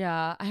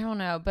 Yeah, I don't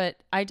know, but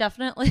I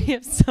definitely,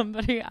 if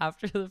somebody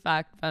after the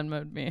fact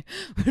Venmo'd me,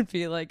 would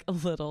be like a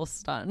little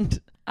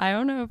stunned. I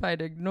don't know if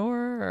I'd ignore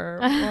or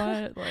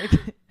what.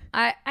 Like,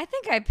 I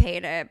think I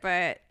paid it,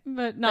 but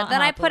then happily.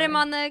 I put him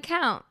on the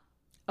account.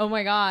 Oh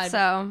my God.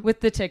 So with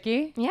the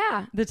Tiki?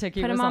 Yeah. The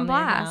Tiki put was him on the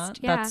blast. account?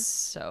 Yeah. That's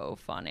so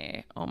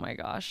funny. Oh my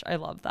gosh. I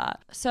love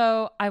that.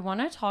 So I want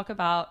to talk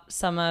about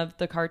some of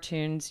the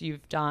cartoons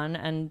you've done,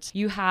 and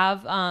you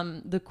have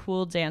the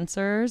Cool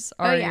Dancers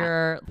are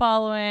your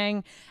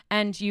following,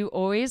 and you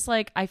always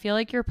I feel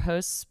like your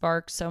posts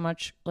spark so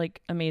much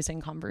amazing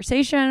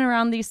conversation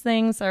around these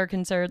things that are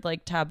considered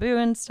taboo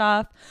and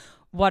stuff.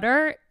 What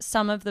are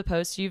some of the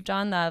posts you've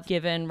done that have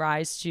given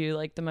rise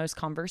to the most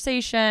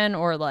conversation,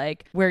 or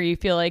where you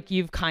feel like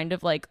you've kind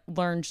of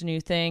learned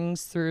new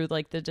things through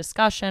the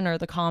discussion or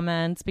the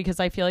comments? Because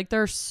I feel like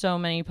there are so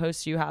many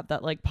posts you have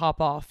that pop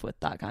off with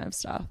that kind of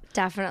stuff.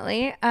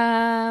 Definitely.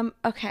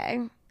 Okay.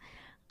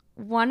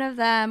 One of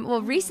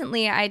them,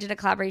 recently I did a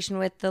collaboration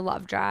with The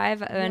Love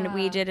Drive, and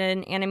we did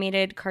an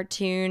animated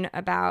cartoon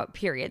about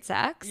period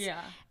sex.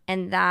 Yeah.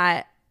 And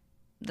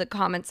the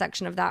comment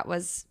section of that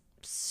was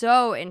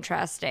so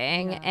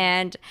interesting.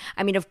 And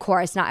I mean, of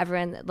course not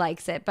everyone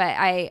likes it, but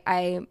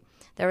I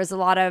there was a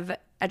lot of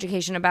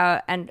education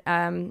about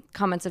and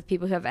comments of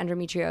people who have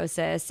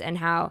endometriosis and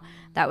how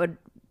that would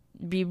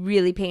be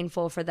really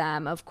painful for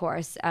them, of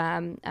course.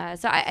 So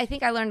I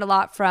think I learned a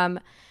lot from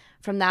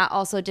that,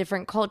 also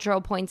different cultural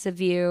points of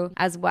view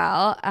as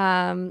well.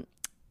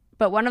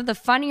 But one of the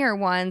funnier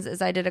ones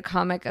is I did a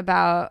comic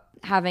about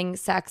having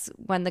sex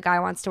when the guy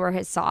wants to wear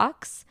his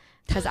socks.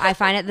 Because I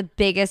find it the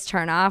biggest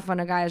turnoff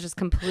when a guy is just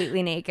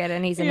completely naked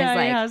and he's in his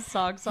he has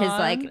socks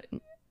on.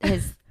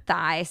 His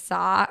thigh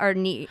sock or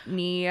knee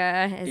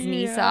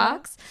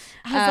socks.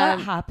 Has that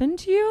happened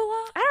to you a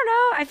lot? I don't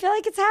know. I feel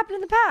like it's happened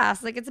in the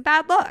past. It's a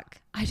bad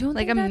look. I don't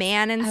think a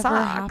man in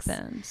socks.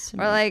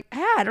 Or I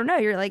don't know.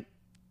 You're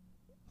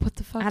what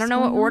the fuck? I don't know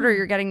what order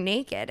you're getting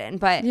naked in,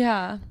 but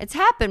it's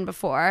happened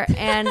before.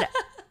 And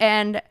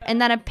and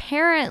then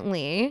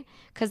apparently,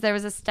 because there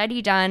was a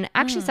study done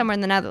actually somewhere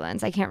in the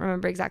Netherlands, I can't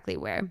remember exactly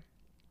where,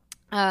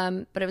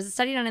 but it was a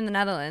study done in the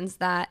Netherlands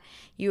that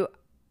you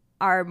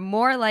are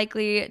more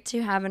likely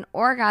to have an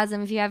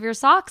orgasm if you have your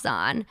socks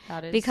on.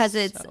 That is because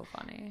it's so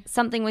funny.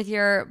 Something with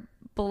your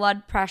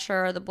blood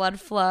pressure, the blood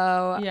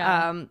flow.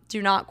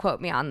 Do not quote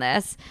me on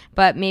this,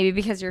 but maybe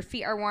because your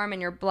feet are warm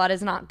and your blood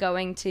is not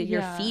going to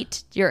your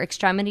feet, your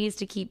extremities,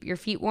 to keep your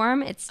feet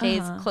warm, it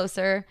stays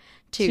closer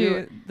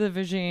to the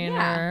vagina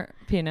or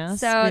penis.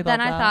 So then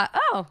I thought,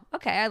 oh,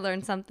 okay, I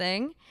learned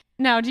something.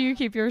 Now, do you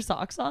keep your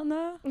socks on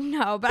though?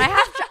 No, but I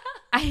have to.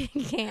 I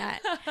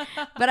can't.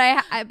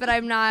 But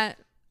I'm not.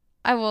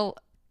 I will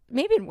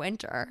maybe in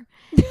winter.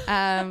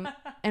 And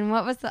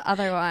what was the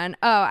other one?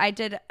 Oh, I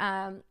did.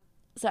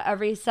 So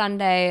every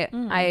Sunday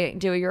I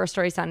do a Your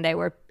Story Sunday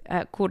where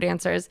Cool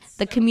Dancers,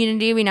 the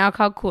community we now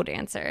call Cool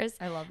Dancers.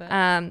 I love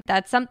it.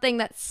 That's something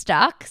that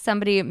stuck.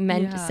 Somebody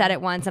said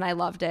it once and I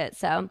loved it.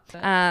 So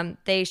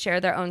they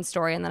share their own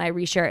story and then I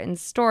reshare it in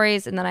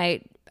stories and then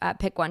I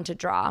pick one to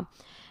draw.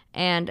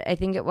 And I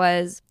think it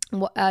was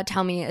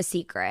tell me a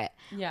secret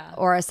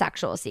or a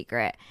sexual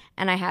secret.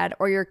 And I had,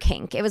 or your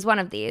kink. It was one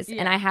of these.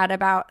 And I had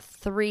about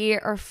 3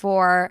 or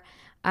 4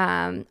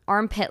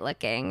 armpit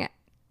licking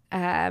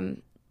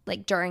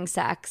during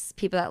sex,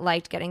 people that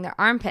liked getting their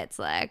armpits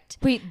licked.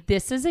 Wait,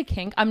 this is a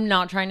kink? I'm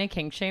not trying to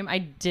kink shame. I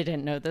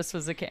didn't know this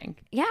was a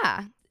kink.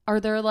 Yeah. Are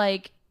there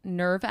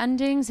nerve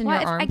endings in your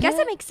armpit? I guess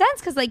it makes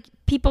sense because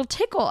people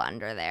tickle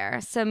under there.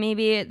 So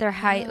maybe they're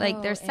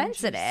they're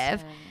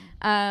sensitive.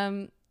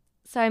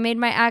 So I made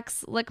my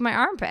ex lick my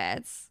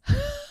armpits.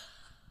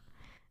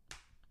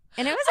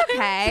 And it was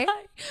okay.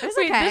 It was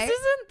okay. This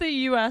isn't the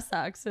US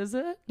X, is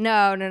it?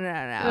 No.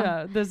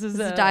 Yeah, this is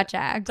a Dutch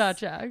X.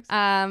 Dutch X.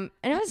 And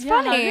it was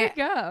funny. How did it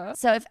go?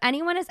 So if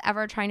anyone is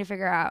ever trying to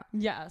figure out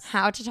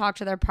how to talk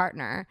to their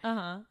partner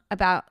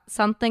about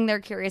something they're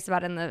curious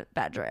about in the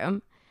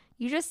bedroom,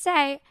 you just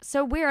say,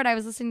 so weird, I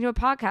was listening to a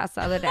podcast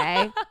the other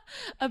day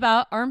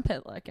about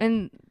armpit licking.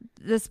 And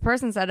this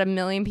person said 1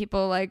 million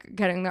people like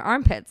getting their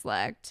armpits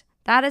licked.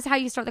 That is how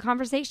you start the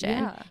conversation.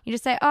 Yeah. You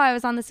just say, oh, I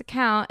was on this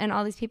account and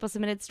all these people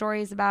submitted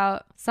stories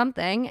about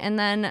something. And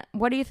then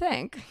what do you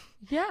think?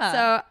 Yeah.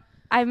 So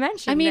I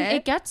mentioned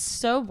it gets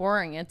so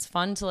boring. It's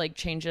fun to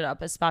change it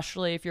up,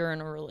 especially if you're in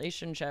a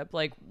relationship.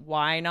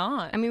 Why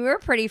not? I mean, we were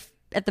pretty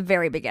at the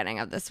very beginning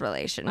of this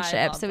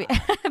relationship. So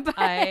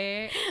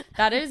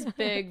that is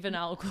big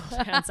Vanilla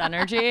Cool Dance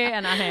energy,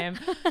 and I am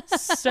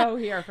so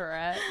here for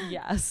it.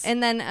 Yes.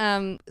 And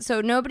then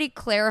so nobody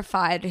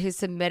clarified who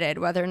submitted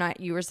whether or not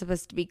you were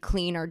supposed to be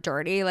clean or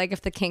dirty, if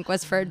the kink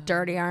was for a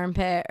dirty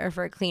armpit or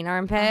for a clean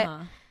armpit.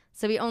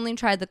 So we only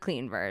tried the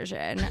clean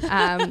version.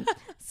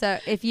 So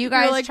if you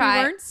guys try,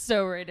 we weren't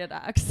so rated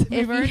X.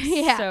 We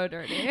weren't so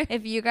dirty.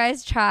 If you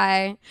guys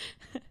try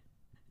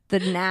the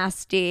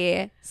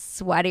nasty,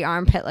 sweaty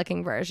armpit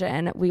looking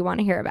version, we want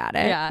to hear about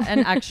it. Yeah,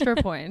 and extra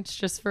points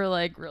just for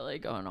like really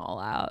going all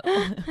out.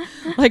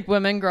 Like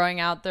women growing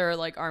out their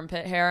like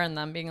armpit hair and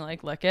then being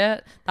like, look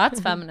it. That's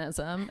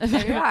feminism.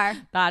 There we are.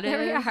 That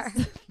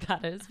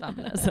is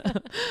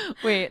feminism.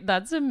 Wait,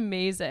 that's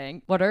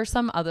amazing. What are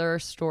some other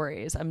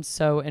stories? I'm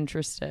so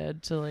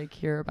interested to like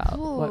hear about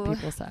what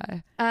people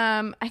say.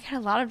 I got a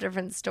lot of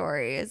different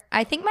stories.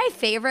 I think my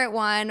favorite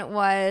one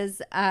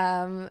was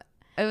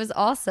it was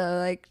also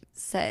like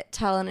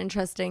tell an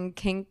interesting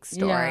kink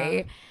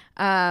story.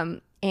 Yeah.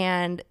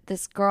 And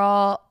this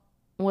girl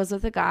was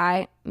with a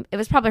guy. It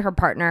was probably her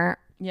partner.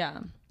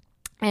 Yeah.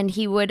 And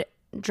he would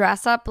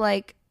dress up,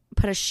 like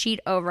put a sheet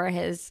over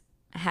his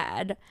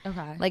head.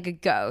 Okay. Like a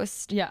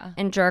ghost. Yeah.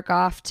 And jerk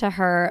off to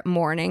her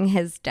mourning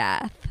his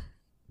death.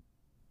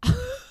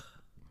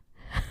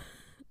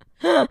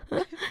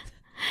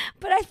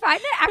 But I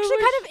find it actually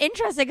kind of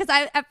interesting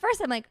because at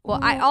first I'm like, well,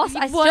 I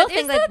still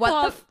think like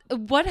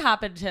what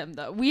happened to him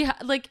though?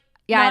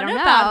 I don't know.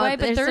 Bad way,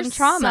 but there's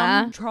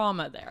some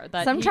trauma there.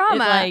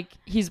 Like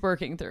he's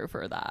working through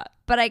for that.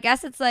 But I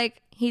guess it's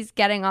like he's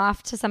getting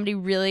off to somebody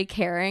really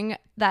caring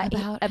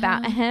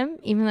about him,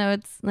 even though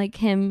it's like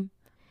him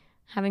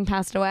having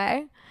passed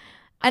away.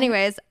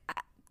 Anyways,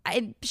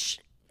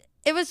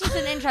 it was just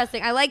an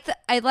interesting. I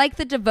like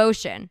the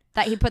devotion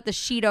that he put the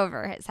sheet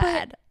over his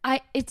head.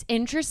 It's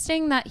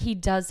interesting that he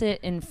does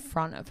it in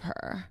front of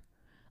her.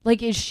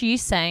 Like, is she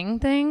saying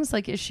things?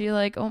 Like, is she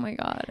like, oh my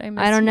God,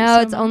 I don't know.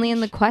 It's only in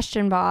the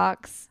question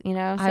box, you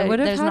know. So I would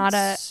have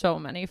had so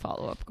many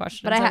follow-up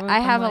questions. But I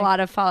have a lot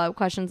of follow-up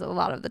questions a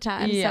lot of the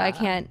time. Yeah.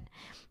 So I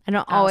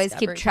don't always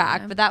keep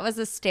track. But that was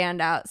a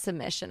standout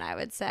submission, I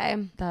would say.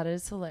 That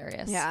is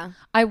hilarious. Yeah.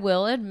 I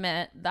will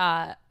admit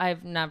that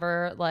I've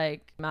never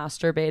like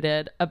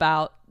masturbated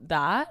about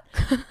that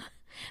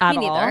at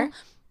Me neither. all.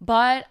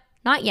 But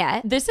not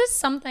yet. This is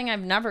something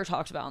I've never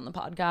talked about on the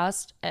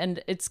podcast,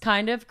 and it's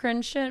kind of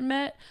cringe to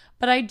admit,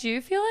 but I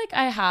do feel like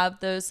I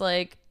have those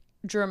like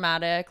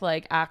dramatic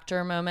like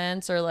actor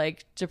moments or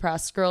like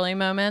depressed girly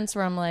moments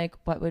where I'm like,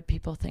 what would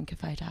people think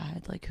if I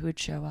died? Like, who would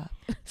show up?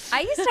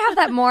 I used to have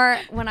that more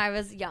when I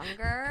was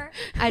younger.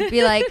 I'd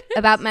be like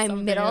about my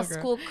middle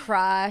school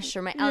crush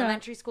or my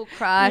elementary school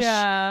crush.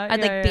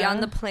 I'd be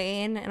on the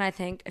plane and I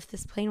think if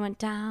this plane went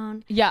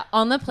down. Yeah,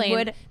 on the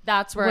plane.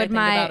 That's where I think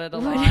about it a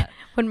lot.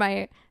 Would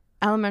my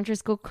elementary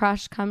school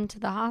crush come to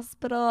the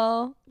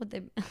hospital? Would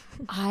they?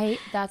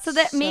 That's so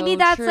that maybe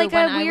that's true. Like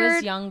when a weird. I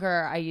was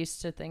younger, I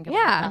used to think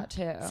about that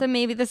too. So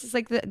maybe this is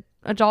like the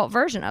adult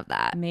version of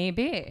that.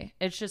 Maybe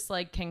it's just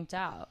like kinked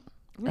out.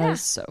 Yeah. That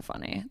is so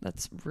funny.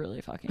 That's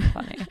really fucking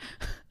funny.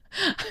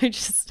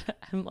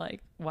 I'm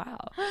like, wow.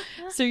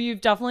 So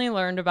you've definitely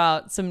learned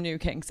about some new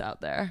kinks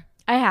out there.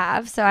 I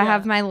have. So I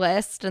have my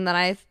list, and then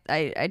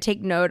I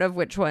take note of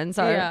which ones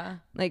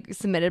are like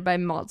submitted by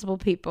multiple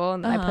people,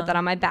 and then I put that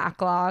on my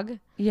backlog.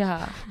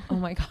 Yeah. Oh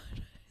my God.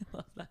 I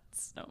love that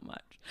so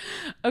much.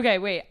 Okay,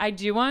 wait. I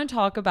do want to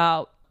talk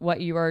about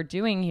what you are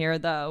doing here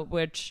though,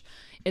 which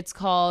it's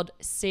called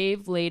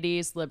Save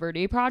Ladies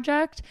Liberty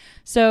Project.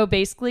 So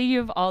basically you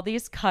have all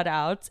these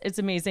cutouts. It's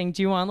amazing.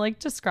 Do you want to like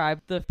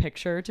describe the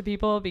picture to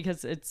people?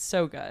 Because it's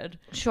so good.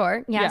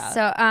 Sure. Yeah.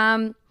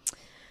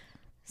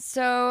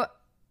 So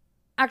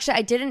actually,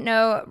 I didn't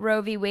know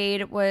Roe v.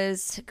 Wade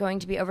was going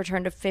to be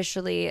overturned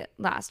officially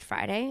last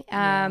Friday.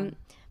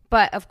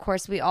 But of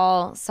course, we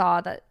all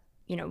saw that,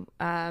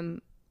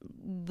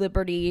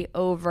 liberty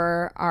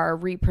over our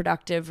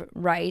reproductive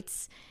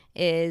rights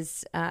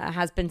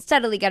has been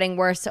steadily getting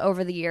worse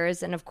over the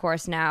years. And of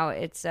course, now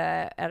it's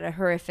at a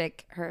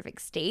horrific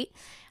state.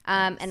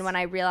 And when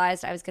I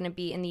realized I was going to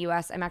be in the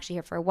U.S., I'm actually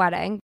here for a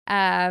wedding.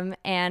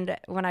 And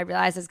when I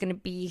realized I was going to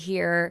be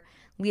here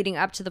leading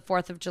up to the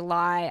 4th of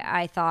July,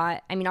 I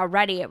thought,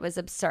 already it was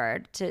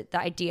absurd to the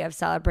idea of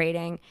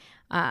celebrating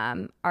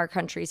our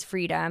country's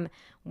freedom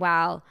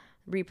while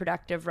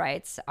reproductive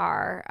rights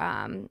are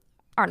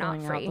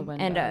not free,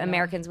 and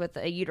Americans with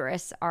a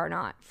uterus are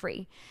not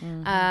free.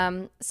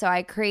 Mm-hmm. So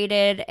I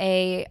created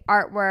a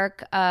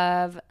artwork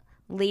of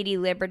Lady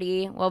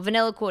Liberty,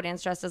 Vanilla Cool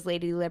Dance dressed as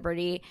Lady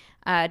Liberty,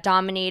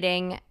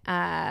 dominating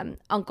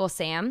Uncle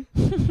Sam,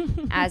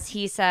 as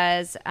he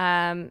says,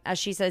 as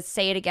she says,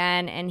 say it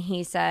again, and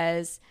he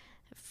says,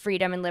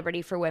 freedom and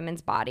liberty for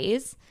women's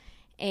bodies.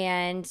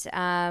 And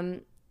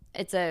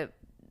it's a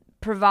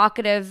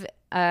provocative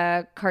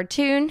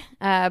cartoon,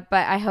 but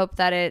I hope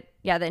that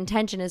the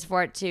intention is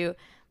for it to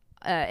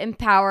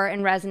empower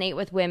and resonate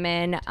with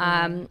women.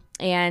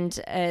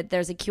 And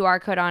there's a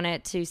QR code on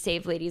it to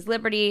Save Ladies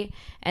Liberty,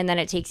 and then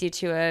it takes you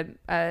to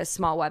a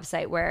small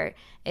website where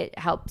it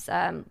helps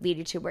lead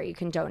you to where you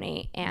can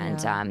donate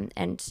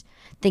and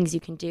things you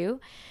can do.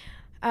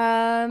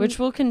 Which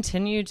will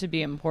continue to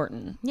be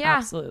important. Yeah.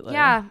 Absolutely.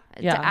 Yeah.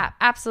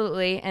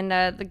 Absolutely. And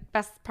the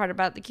best part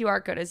about the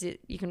QR code is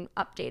you can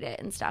update it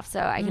and stuff. So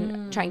I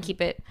can try and keep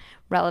it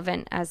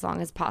relevant as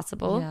long as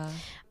possible. Yeah.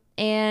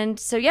 And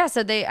so,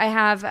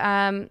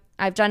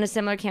 I've done a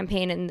similar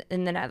campaign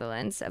in the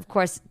Netherlands. Of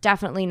course,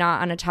 definitely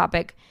not on a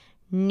topic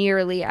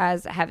nearly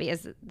as heavy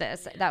as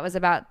this. That was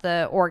about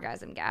the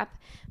orgasm gap,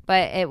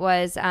 but it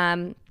was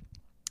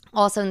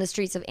also in the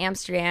streets of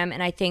Amsterdam.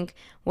 And I think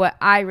what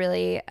I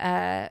really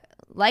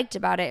liked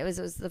about it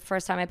was the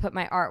first time I put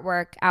my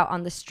artwork out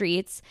on the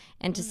streets,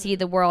 and to see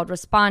the world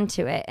respond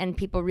to it, and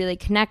people really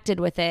connected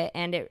with it.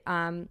 And it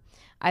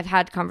I've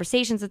had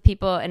conversations with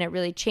people, and it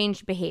really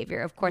changed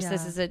behavior. Of course,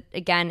 this is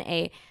again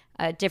a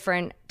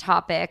different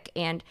topic,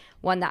 and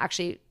one that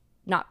actually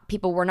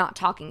people were not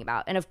talking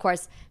about. And of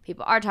course,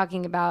 people are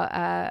talking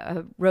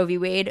about Roe v.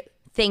 Wade,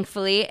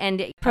 thankfully,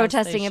 and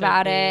protesting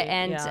about it,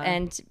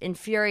 and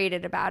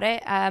infuriated about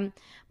it.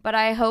 But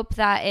I hope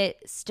that it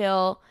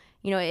still,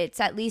 it's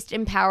at least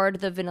empowered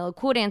the Vanilla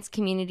Cool Dance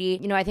community.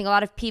 I think a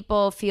lot of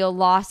people feel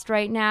lost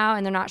right now,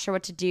 and they're not sure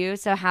what to do.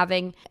 So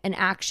having an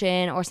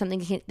action or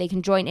something they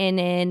can join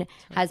in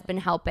has been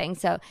helping.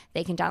 So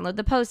they can download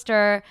the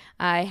poster.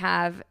 I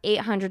have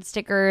 800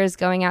 stickers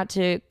going out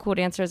to cool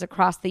dancers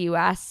across the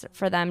U.S.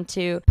 for them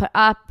to put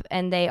up,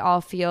 and they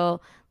all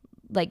feel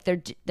like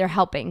they're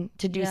helping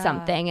to do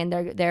something,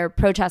 and they're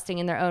protesting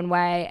in their own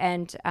way.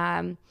 And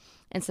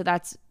so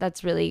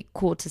that's really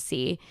cool to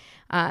see,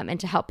 and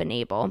to help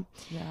enable.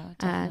 Yeah,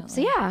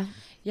 definitely.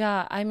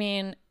 Yeah, I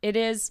mean, it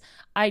is.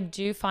 I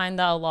do find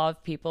that a lot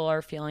of people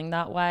are feeling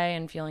that way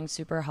and feeling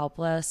super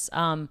helpless.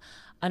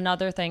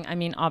 Another thing, I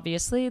mean,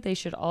 obviously they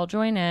should all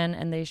join in,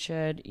 and they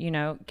should,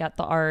 get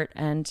the art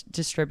and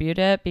distribute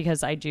it,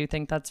 because I do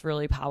think that's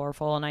really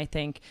powerful. And I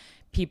think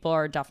people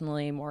are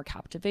definitely more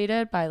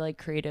captivated by like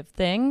creative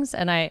things.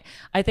 And I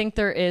think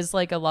there is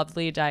like a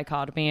lovely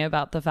dichotomy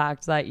about the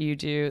fact that you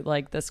do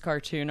like this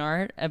cartoon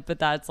art, but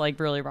that's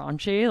like really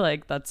raunchy.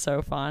 Like that's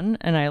so fun.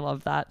 And I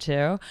love that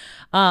too.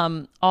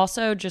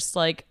 Also just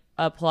like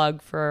a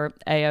plug for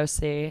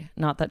AOC,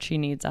 not that she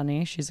needs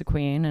any, she's a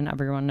queen and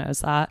everyone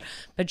knows that,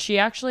 but she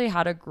actually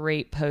had a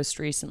great post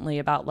recently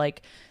about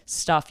like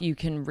stuff you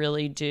can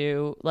really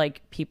do,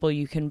 like people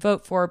you can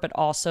vote for, but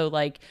also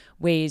like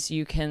ways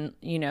you can,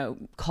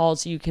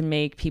 calls you can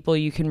make, people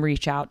you can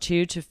reach out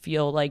to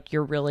feel like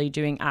you're really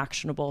doing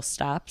actionable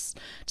steps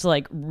to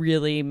like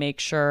really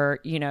make sure,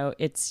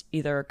 it's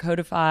either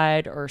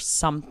codified or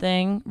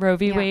something Roe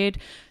v. Wade,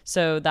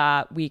 so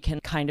that we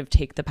can kind of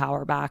take the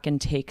power back and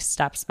take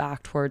steps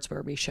back towards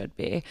where we should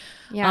be.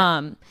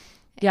 The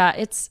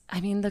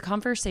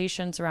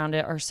conversations around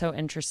it are so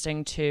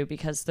interesting too,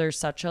 because there's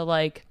such a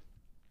like,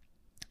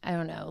 I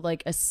don't know,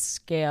 like a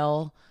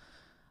scale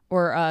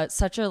or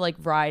such a like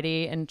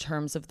variety in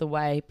terms of the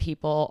way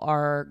people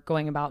are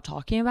going about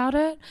talking about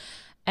it.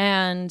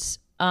 And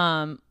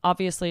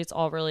obviously it's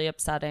all really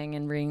upsetting,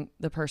 and reading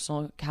the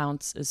personal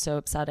accounts is so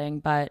upsetting,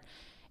 but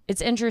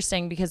it's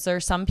interesting because there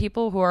are some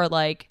people who are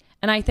like,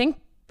 and I think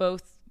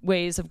both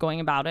ways of going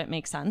about it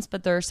make sense,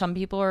 but there are some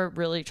people who are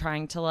really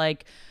trying to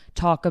like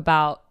talk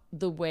about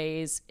the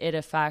ways it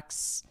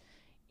affects,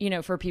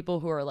 for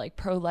people who are like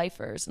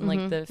pro-lifers and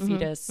like the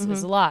fetus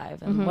is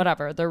alive and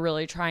whatever. They're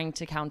really trying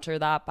to counter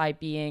that by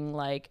being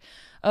like,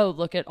 oh,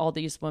 look at all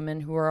these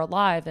women who are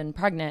alive and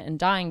pregnant and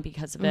dying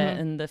because of it,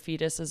 and the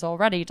fetus has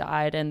already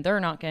died, and they're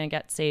not going to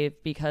get saved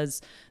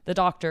because the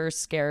doctor's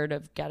scared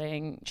of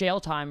getting jail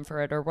time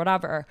for it or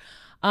whatever.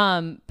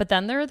 But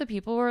then there are the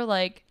people who are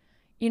like,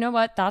 you know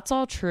what, that's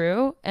all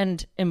true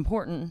and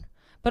important,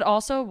 but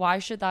also why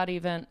should that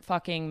even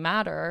fucking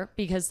matter?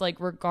 Because like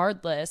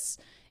regardless,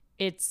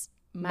 it's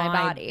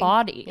my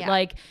body.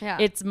 Like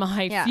it's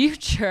my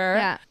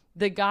future.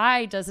 The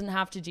guy doesn't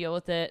have to deal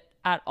with it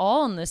at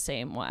all in the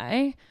same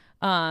way.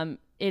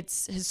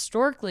 It's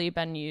historically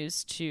been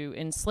used to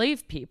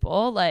enslave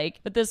people. Like,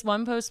 but this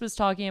one post was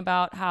talking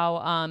about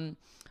how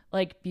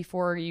like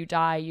before you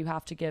die, you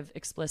have to give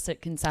explicit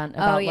consent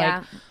about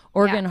like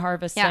organ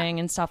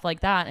harvesting and stuff like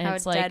that. And how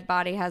it's a like dead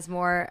body has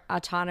more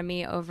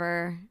autonomy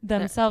over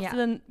themselves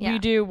than we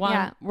do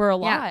when we're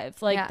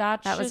alive. Like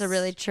that was a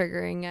really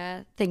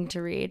triggering thing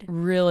to read.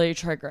 Really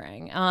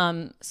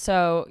triggering.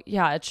 So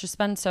yeah, it's just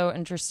been so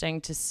interesting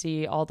to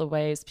see all the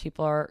ways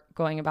people are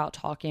going about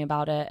talking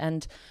about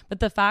it. But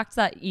the fact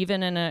that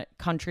even in a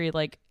country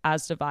like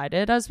as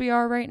divided as we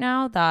are right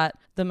now, that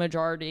the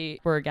majority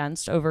were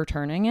against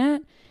overturning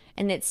it.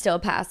 And it still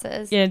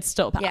passes. Yeah, it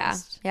still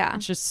passed. Yeah.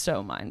 It's just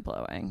so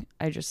mind-blowing.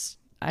 And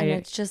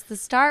it's just the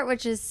start,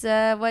 which is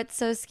what's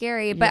so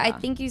scary. But I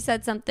think you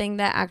said something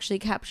that actually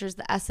captures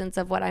the essence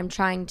of what I'm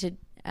trying to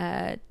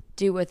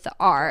do with the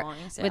art,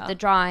 with the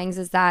drawings,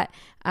 is that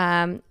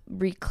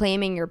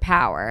reclaiming your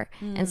power.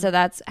 And so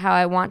that's how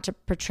I want to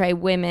portray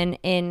women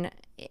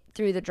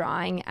through the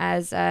drawing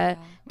as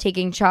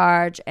taking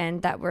charge,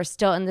 and that we're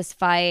still in this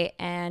fight,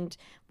 and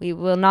we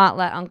will not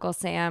let Uncle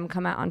Sam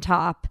come out on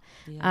top.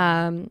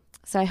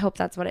 So I hope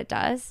that's what it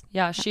does.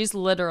 Yeah, she's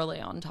literally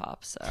on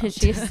top. So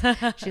she's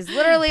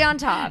literally on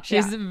top.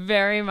 She's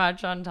very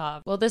much on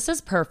top. Well, this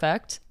is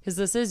perfect, because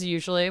this is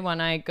usually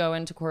when I go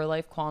into core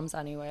life qualms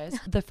anyways.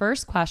 The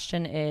first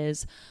question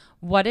is,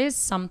 what is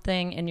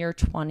something in your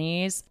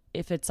 20s,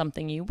 if it's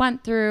something you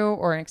went through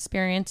or an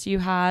experience you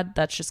had,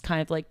 that's just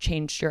kind of like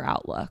changed your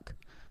outlook?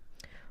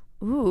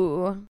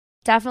 Ooh,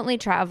 definitely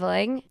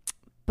traveling.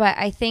 But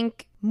I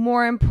think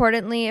more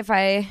importantly, if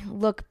I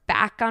look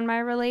back on my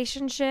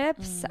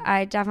relationships,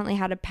 I definitely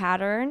had a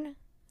pattern.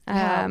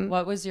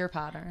 What was your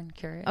pattern?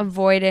 Curious.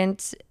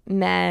 Avoidant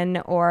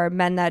men, or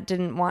men that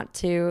didn't want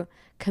to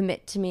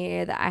commit to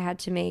me, that I had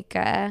to make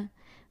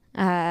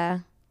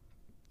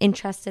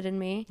interested in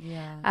me.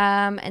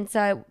 Yeah. And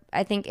so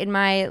I think in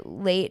my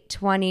late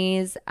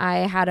 20s, I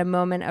had a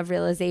moment of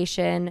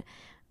realization,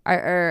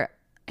 or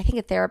I think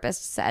a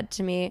therapist said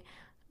to me,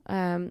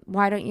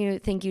 why don't you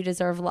think you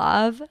deserve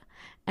love?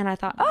 And I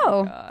thought,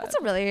 oh, that's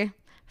a really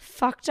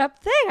fucked up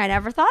thing. I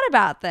never thought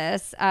about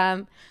this.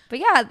 But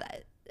yeah,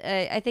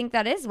 I think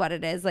that is what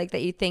it is, like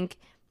that you think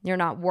you're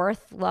not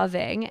worth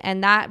loving.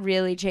 And that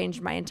really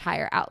changed my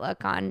entire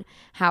outlook on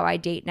how I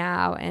date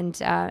now, and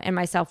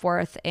my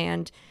self-worth.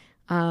 And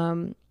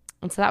so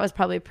that was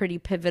probably a pretty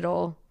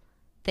pivotal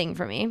thing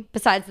for me,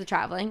 besides the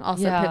traveling,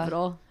 also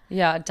pivotal.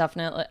 Yeah,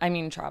 definitely. I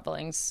mean,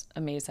 traveling's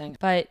amazing.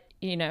 But,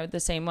 you know, the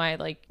same way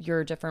like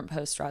your different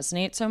posts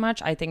resonate so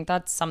much, I think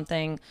that's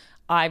something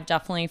I've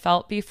definitely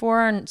felt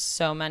before, and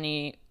so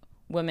many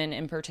women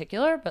in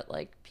particular, but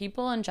like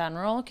people in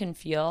general can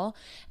feel.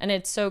 And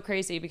it's so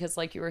crazy because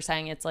like you were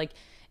saying, it's like,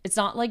 it's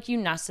not like you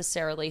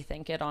necessarily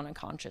think it on a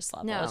conscious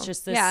level. No. It's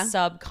just this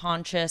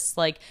subconscious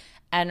like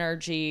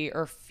energy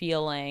or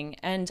feeling.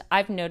 And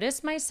I've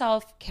noticed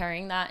myself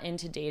carrying that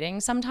into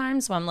dating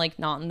sometimes when I'm like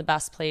not in the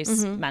best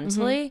place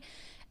mentally.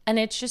 And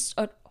it's just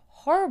a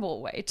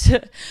horrible way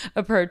to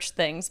approach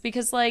things,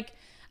 because like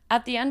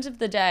at the end of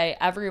the day,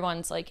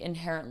 everyone's like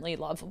inherently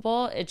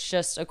lovable. It's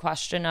just a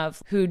question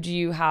of who do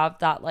you have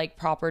that like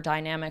proper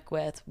dynamic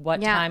with?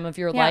 What time of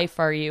your life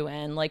are you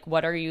in? Like,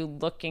 what are you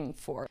looking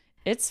for?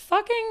 It's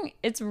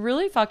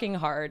really fucking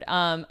hard.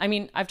 I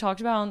mean, I've talked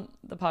about on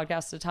the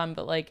podcast a ton,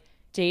 but like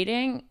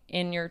dating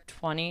in your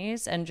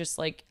 20s and just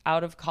like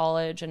out of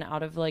college and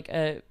out of like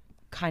a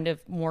kind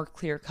of more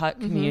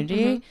clear-cut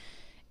community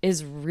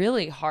is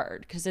really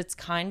hard, because it's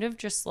kind of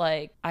just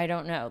like, I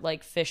don't know,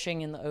 like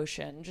fishing in the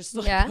ocean, just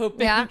like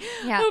hoping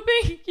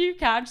you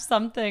catch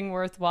something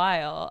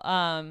worthwhile.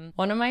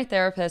 One of my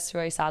therapists, who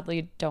I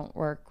sadly don't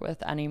work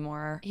with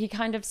anymore, he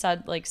kind of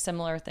said like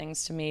similar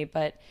things to me,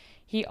 but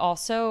he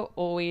also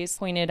always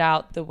pointed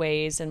out the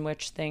ways in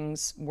which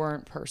things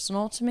weren't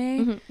personal to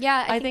me.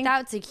 Yeah, I think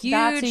that's a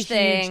huge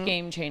thing. Huge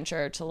game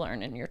changer to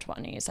learn in your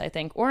 20s, I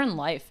think, or in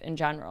life in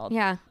general.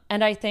 Yeah.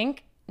 And I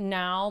think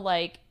now,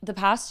 like the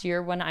past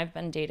year when I've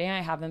been dating,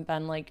 I haven't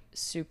been like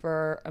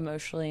super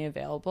emotionally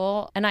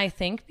available. And I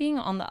think being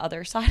on the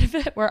other side of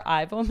it, where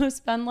I've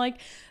almost been like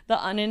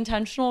the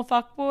unintentional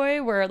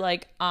fuckboy, where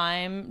like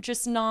I'm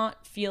just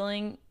not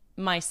feeling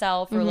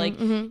myself or like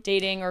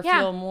dating or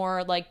feel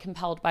more like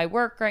compelled by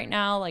work right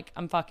now, like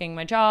I'm fucking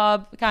my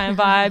job kind of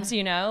vibes,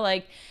 you know,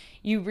 like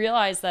you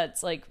realize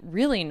that's like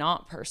really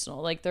not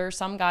personal. Like there are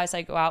some guys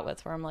I go out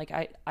with where I'm like,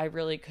 I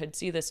really could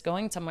see this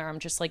going somewhere. I'm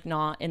just like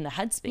not in the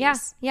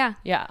headspace.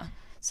 Yeah.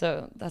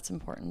 So that's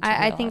important.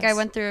 I think I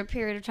went through a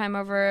period of time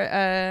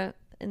over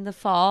in the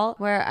fall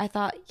where I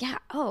thought,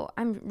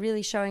 I'm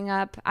really showing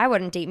up. I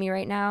wouldn't date me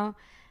right now.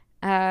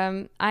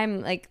 I'm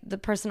like the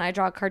person I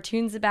draw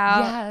cartoons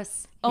about.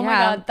 Yes. Oh my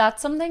God.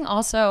 That's something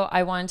also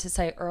I wanted to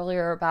say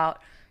earlier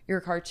about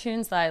your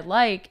cartoons that I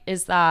like,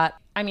 is that,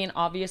 I mean,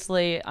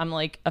 obviously I'm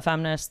like a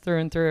feminist through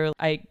and through.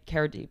 I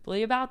care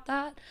deeply about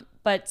that.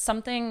 But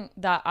something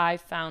that I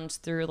found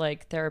through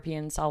like therapy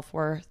and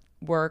self-worth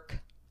work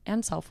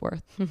and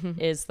self-worth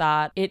is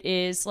that it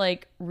is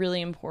like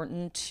really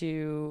important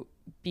to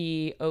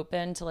be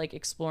open to like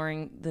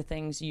exploring the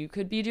things you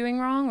could be doing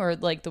wrong, or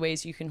like the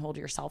ways you can hold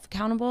yourself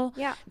accountable.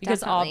 Yeah, because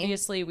definitely.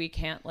 Obviously we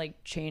can't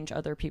like change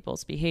other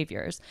people's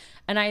behaviors.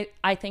 And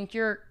I think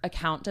your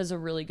account does a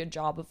really good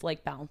job of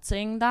like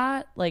balancing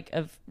that, like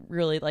of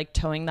really like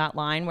towing that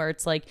line where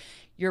it's like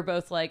you're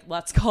both like,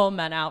 let's call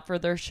men out for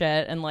their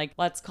shit, and like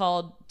let's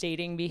call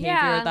dating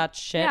behavior that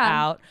shit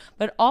out,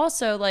 but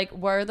also like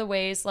what are the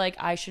ways like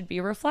I should be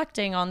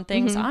reflecting on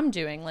things I'm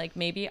doing, like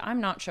maybe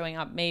I'm not showing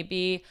up,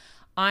 maybe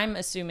I'm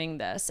assuming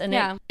this,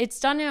 and it's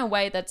done in a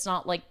way that's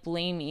not like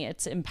blamey,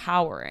 it's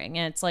empowering,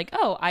 and it's like,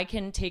 oh, I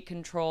can take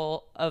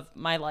control of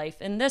my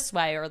life in this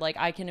way, or like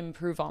I can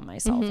improve on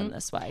myself in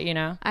this way, you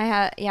know?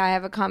 I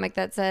have a comic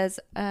that says,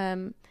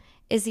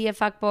 is he a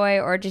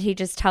fuckboy, or did he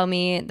just tell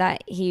me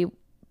that he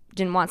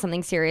didn't want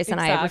something serious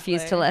and I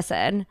refused to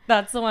listen?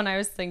 That's the one I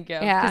was thinking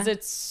of, because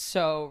it's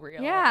so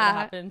real. Yeah. It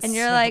happens and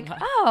you're so like, much.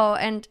 oh,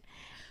 and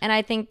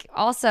I think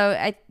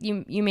also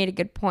you made a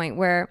good point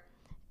where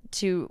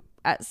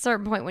at a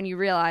certain point when you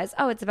realize,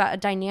 oh, it's about a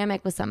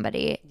dynamic with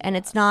somebody, and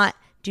it's not,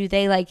 do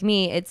they like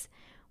me? It's,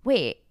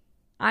 wait,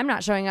 I'm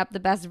not showing up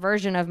the best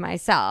version of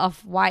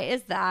myself. Why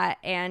is that?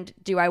 And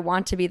do I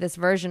want to be this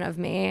version of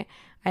me?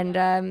 And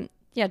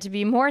to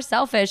be more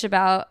selfish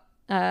about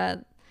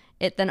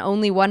it than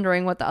only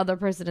wondering what the other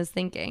person is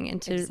thinking,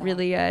 and to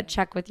really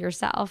check with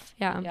yourself.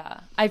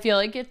 Yeah. I feel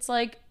like it's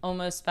like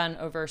almost been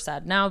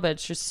oversaid now, but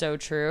it's just so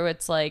true.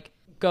 It's like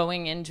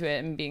going into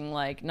it and being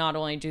like, not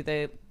only do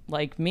they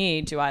like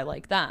me, do I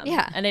like them?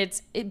 Yeah. And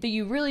but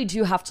you really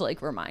do have to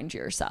like remind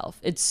yourself.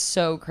 It's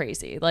so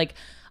crazy. Like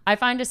I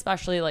find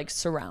especially like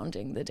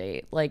surrounding the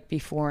date, like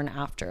before and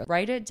after,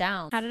 write it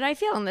down. How did I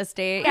feel on this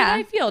date? How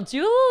did I feel?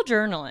 Do a little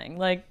journaling.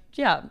 Like,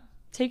 yeah,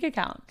 take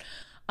account.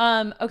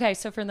 Okay,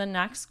 so for the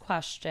next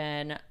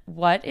question,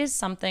 what is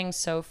something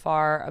so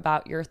far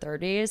about your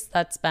 30s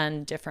that's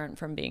been different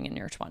from being in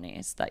your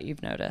 20s that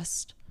you've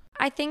noticed?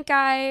 I think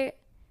I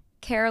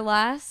care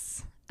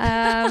less.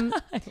 You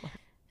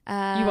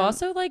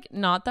also like,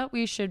 not that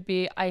we should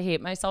be, I hate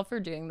myself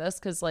for doing this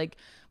because like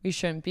we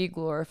shouldn't be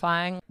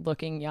glorifying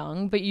looking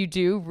young, but you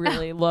do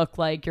really look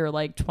like you're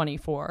like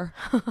 24.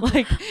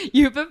 Like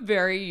you have a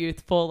very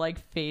youthful like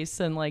face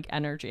and like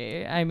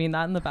energy. I mean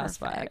that in the best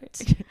way.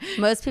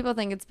 Most people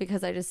think it's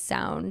because I just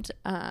sound,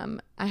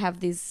 I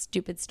have these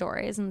stupid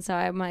stories. And so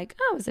I'm like,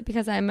 oh, is it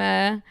because I'm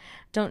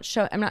not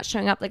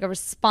showing up like a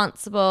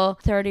responsible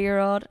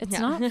 30-year-old? It's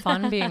not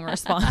fun being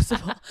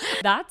responsible.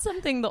 That's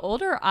something, the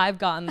older I've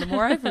gotten, the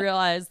more I've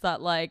realized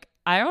that like,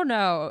 I don't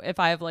know if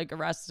I have like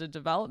Arrested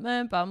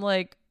Development, but I'm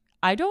like,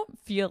 I don't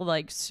feel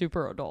like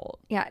super adult.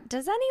 Yeah.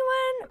 Does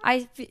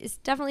anyone?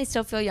 Definitely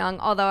still feel young,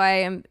 although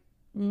I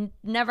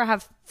never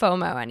have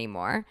FOMO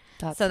anymore.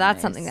 That's nice.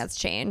 Something that's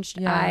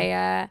changed.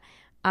 Yeah.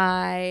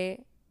 I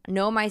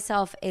know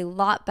myself a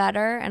lot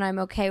better and I'm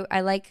okay.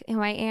 I like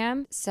who I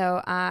am.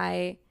 So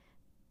I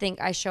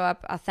think I show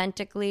up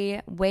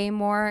authentically way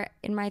more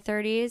in my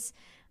 30s.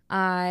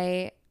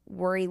 I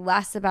worry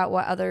less about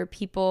what other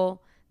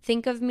people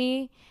think of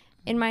me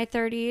in my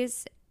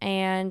 30s.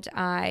 And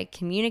I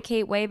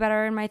communicate way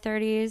better in my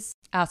 30s.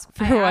 Ask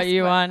for what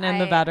you want in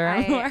the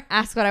bedroom. I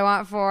ask what I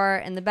want for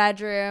in the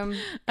bedroom, in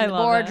the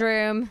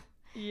boardroom.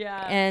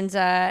 Yeah.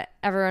 And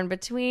everyone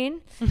between.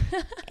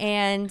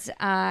 And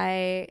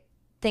I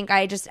think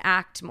I just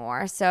act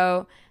more.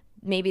 So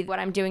maybe what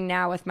I'm doing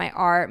now with my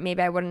art,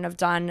 maybe I wouldn't have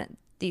done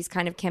these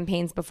kind of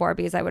campaigns before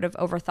because I would have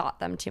overthought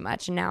them too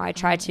much. And now I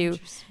try to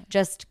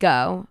just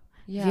go.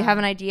 Yeah. If you have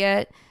an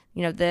idea,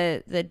 you know,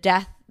 the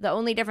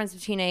only difference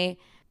between a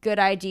good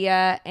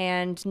idea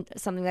and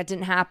something that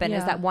didn't happen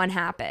is that one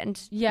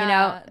happened. Yeah, you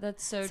know?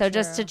 That's so true.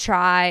 Just to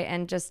try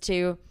and just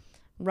to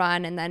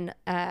run and then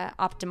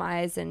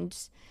optimize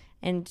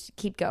and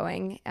keep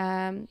going.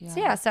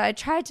 So I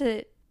try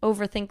to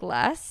overthink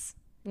less,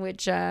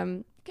 which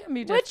can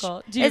be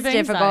difficult. Do you have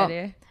anxiety?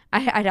 Difficult.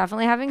 I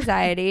definitely have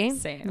anxiety.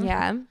 Same.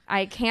 Yeah.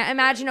 I can't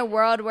imagine a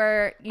world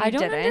where you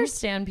didn't. I don't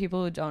understand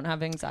people who don't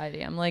have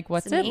anxiety. I'm like,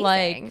 what's it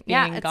like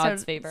being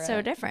God's favorite?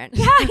 So different.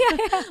 Yeah.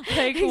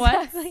 Like,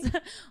 exactly.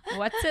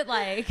 what's it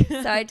like?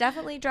 So I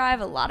definitely drive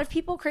a lot of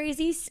people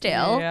crazy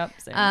still. Yep,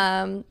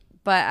 same.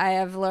 But I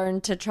have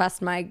learned to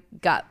trust my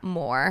gut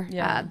more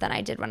than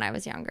I did when I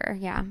was younger.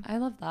 Yeah. I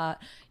love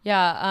that.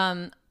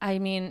 Yeah. I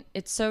mean,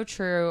 it's so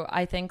true.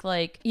 I think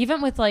like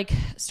even with like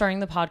starting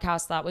the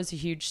podcast, that was a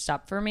huge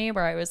step for me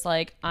where I was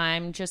like,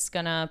 I'm just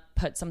gonna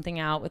put something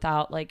out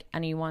without like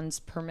anyone's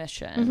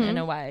permission in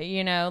a way,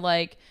 you know,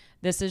 like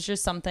this is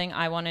just something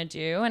I want to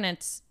do. And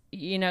it's,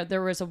 you know,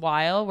 there was a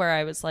while where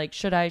I was like,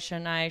 should I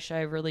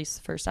release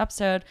the first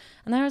episode?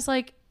 And then I was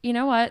like, you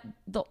know what?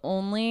 The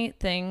only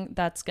thing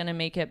that's going to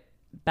make it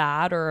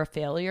bad or a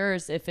failure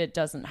is if it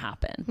doesn't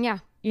happen. Yeah.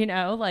 You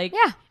know, like,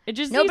 it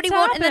just nobody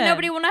will, and then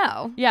nobody will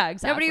know. Yeah,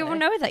 exactly. Nobody will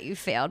know that you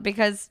failed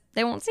because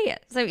they won't see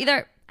it. So either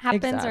it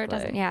happens or it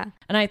doesn't. Yeah.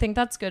 And I think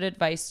that's good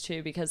advice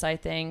too, because I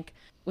think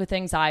with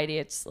anxiety,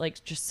 it's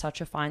like just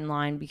such a fine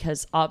line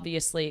because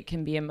obviously it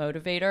can be a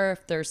motivator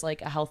if there's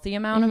like a healthy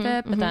amount of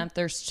it, but then if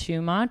there's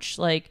too much,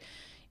 like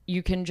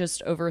you can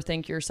just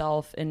overthink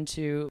yourself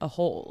into a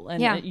hole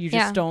and you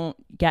just don't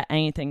get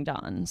anything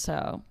done.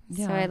 So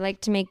I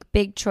like to make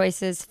big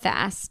choices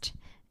fast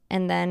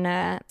and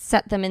then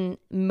set them in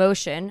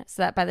motion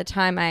so that by the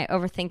time I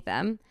overthink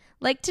them,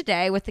 like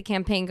today with the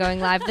campaign going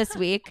live this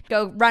week,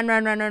 go run.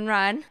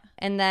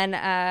 And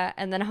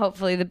then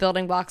hopefully the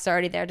building blocks are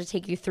already there to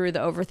take you through the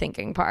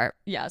overthinking part.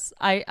 Yes,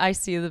 I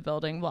see the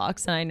building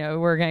blocks and I know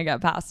we're going to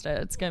get past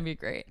it. It's going to be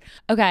great.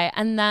 Okay,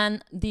 and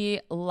then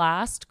the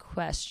last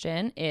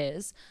question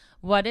is,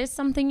 what is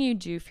something you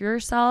do for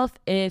yourself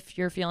if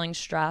you're feeling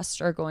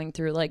stressed or going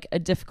through like a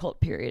difficult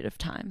period of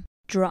time?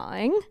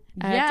 Drawing.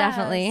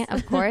 Definitely,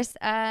 of course.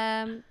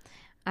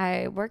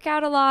 I work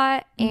out a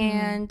lot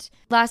and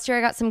last year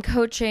I got some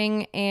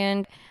coaching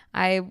and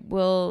I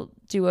will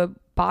do a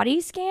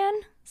body scan.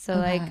 So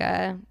like,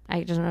 I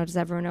don't know, does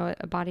everyone know what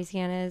a body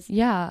scan is?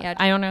 Yeah.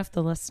 I don't know if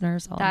the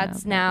listeners all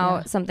That's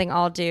know, something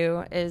I'll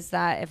do is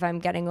that if I'm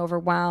getting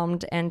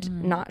overwhelmed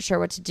and not sure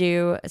what to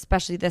do,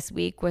 especially this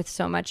week with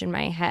so much in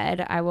my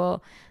head, I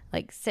will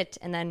like sit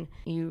and then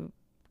you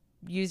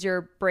use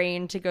your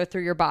brain to go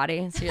through your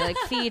body. So you're like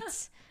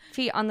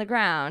feet on the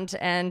ground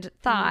and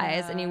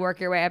thighs and you work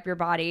your way up your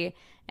body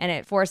and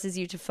it forces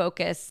you to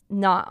focus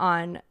not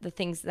on the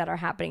things that are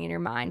happening in your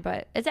mind,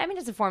 but it's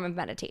a form of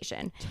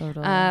meditation.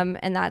 Totally.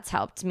 And that's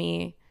helped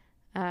me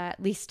at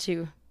least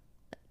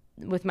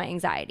with my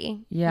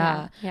anxiety.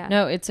 Yeah.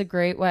 No, it's a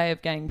great way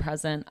of getting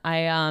present.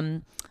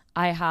 I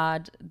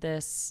had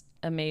this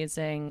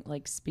amazing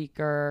like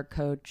speaker,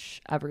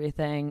 coach,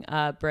 everything,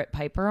 Britt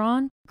Piper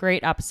on.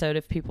 Great episode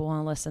if people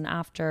want to listen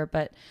after,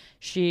 but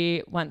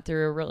she went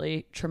through a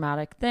really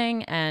traumatic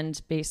thing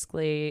and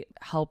basically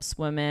helps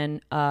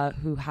women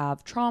who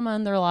have trauma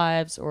in their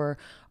lives or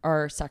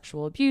are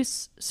sexual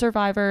abuse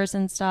survivors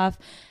and stuff.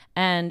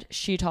 And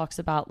she talks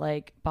about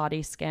like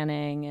body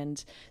scanning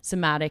and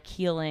somatic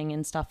healing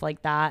and stuff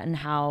like that, and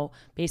how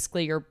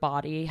basically your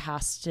body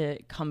has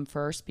to come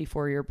first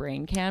before your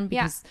brain can,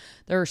 because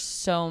there are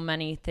so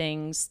many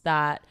things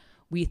that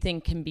we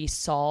think can be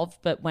solved,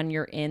 but when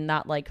you're in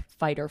that like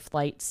fight or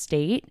flight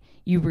state,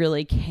 you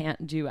really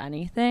can't do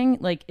anything.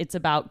 Like it's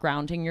about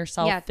grounding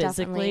yourself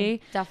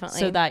physically, definitely,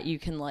 so that you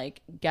can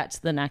like get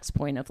to the next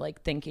point of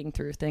like thinking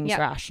through things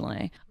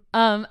rationally.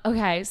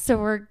 Okay, so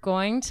we're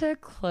going to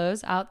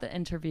close out the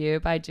interview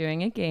by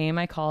doing a game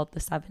I call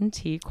the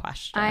 7T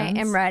questions. I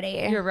am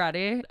ready. You're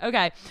ready?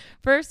 Okay.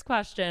 First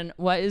question,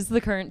 what is the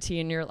current tea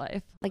in your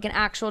life? Like an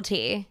actual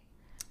tea?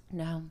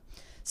 No.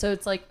 So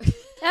it's like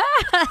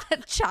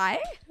chai?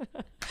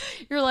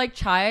 You're like,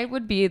 chai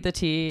would be the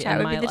tea chai in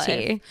would my be the life.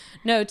 Tea.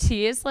 No,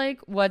 tea is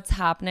like what's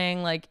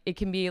happening. Like it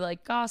can be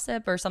like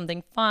gossip or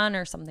something fun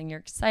or something you're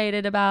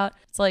excited about.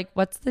 It's like,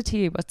 what's the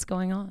tea? What's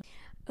going on?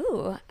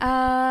 Ooh,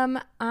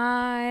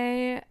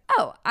 I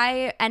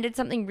ended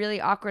something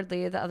really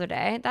awkwardly the other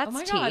day.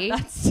 That's tea. God,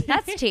 that's tea.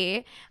 That's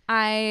tea.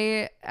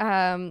 I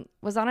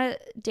was on a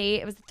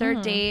date. It was the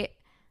third date.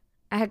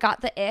 I had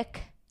got the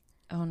ick.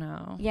 Oh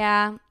no.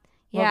 Yeah.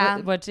 Yeah.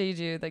 What did you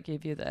do that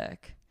gave you the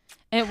ick?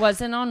 It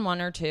wasn't on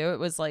 1 or 2. It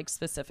was like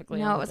specifically.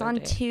 No, it was on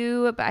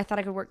 2, but I thought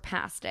I could work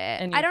past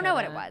it. And I don't know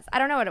what it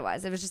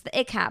was. It was just the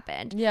ick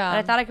happened. Yeah. But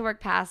I thought I could work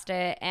past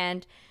it,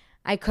 and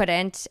I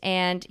couldn't,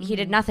 and he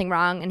did nothing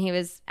wrong, and he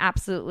was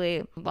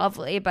absolutely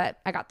lovely, but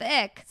I got the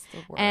ick. It's the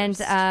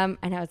worst. And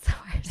I know it's the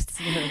worst.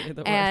 It's literally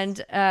the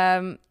worst.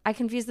 And I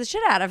confused the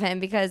shit out of him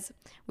because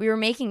we were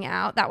making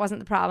out. That wasn't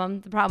the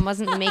problem. The problem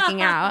wasn't the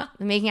making out.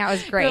 The making out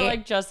was great. You're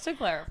like, just to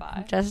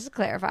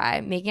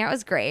clarify, making out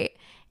was great.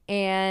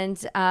 And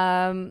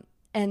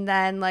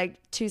then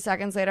like 2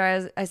 seconds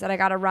later, I said I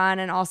gotta run,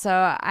 and also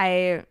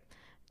I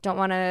don't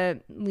want to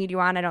lead you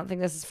on. I don't think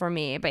this is for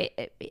me. But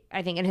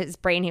I think in his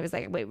brain, he was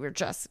like, wait, we're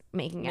just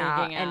making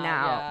out. And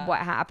now what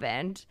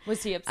happened?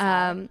 Was he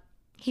upset?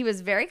 He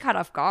was very caught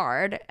off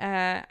guard.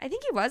 I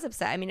think he was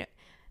upset. I mean,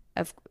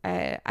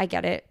 I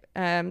get it.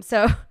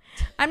 So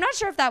I'm not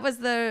sure if that was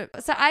so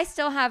I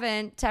still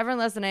haven't, to everyone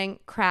listening,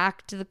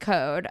 cracked the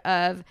code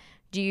of,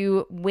 do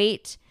you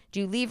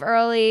leave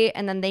early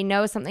and then they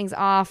know something's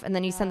off and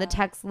then you send the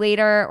text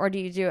later, or do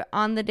you do it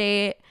on the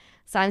date?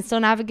 So I'm still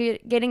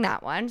navigating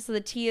that one. So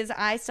the T is,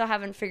 I still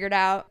haven't figured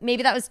out.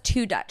 Maybe that was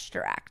too Dutch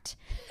direct,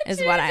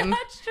 is what I'm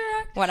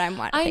thinking.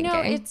 I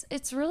know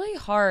it's really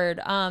hard.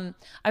 I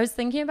was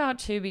thinking about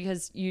too,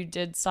 because you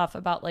did stuff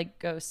about like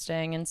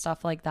ghosting and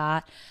stuff like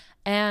that,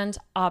 and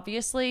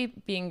obviously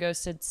being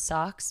ghosted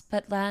sucks.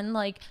 But then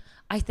like,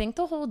 I think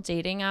the whole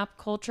dating app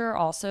culture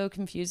also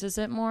confuses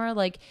it more.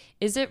 Like,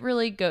 is it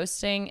really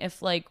ghosting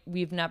if like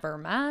we've never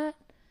met?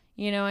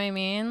 You know what I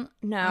mean?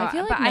 No, I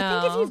feel like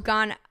I think if you've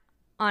gone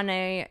on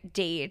a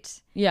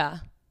date,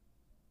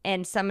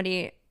 and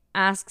somebody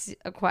asks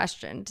a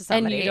question to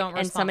somebody and you don't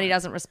respond, and somebody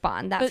doesn't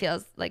respond, that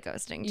feels like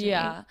ghosting to me.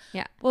 Yeah.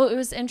 Well, it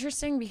was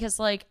interesting because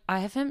like I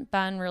haven't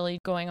been really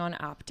going on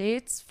app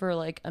dates for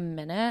like a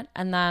minute,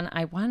 and then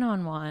I went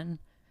on one,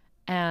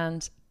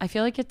 and I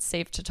feel like it's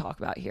safe to talk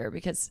about here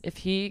because if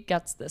he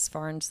gets this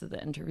far into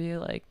the interview,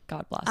 like,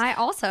 God bless. I'm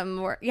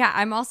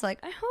also like,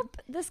 I hope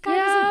this guy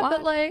doesn't want.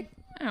 But like,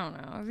 I don't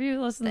know if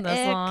you listen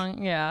this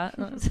long. Yeah.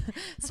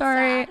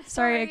 sorry,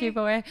 I keep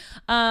away.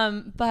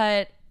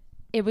 But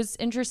it was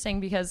interesting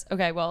because,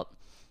 okay, well,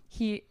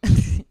 he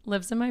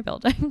lives in my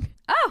building.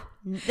 Oh,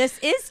 this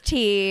is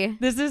tea.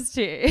 This is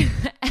tea.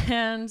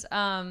 And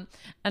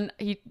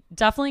he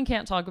definitely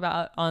can't talk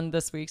about on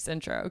this week's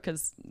intro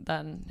because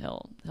then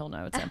he'll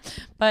know it's him.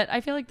 But I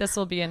feel like this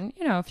will be in,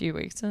 a few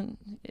weeks. And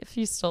if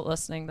he's still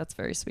listening, that's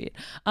very sweet.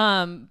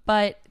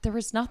 But there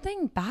was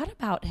nothing bad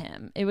about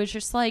him. It was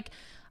just like,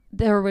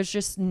 there was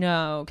just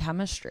no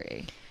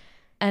chemistry.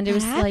 And it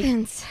was like,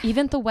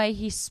 even the way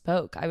he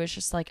spoke, I was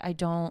just like, I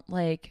don't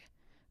like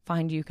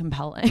find you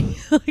compelling,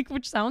 like,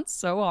 which sounds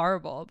so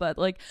horrible, but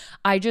like,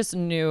 I just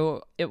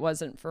knew it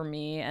wasn't for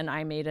me. And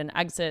I made an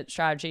exit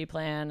strategy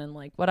plan and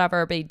like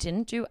whatever, but he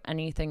didn't do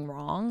anything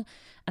wrong.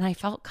 And I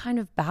felt kind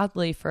of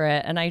badly for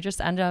it. And I just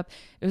it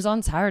was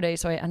on Saturday.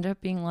 So I ended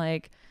up being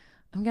like,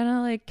 I'm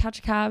gonna like catch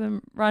a cab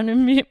and run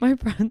and meet my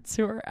friends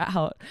who are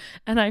out.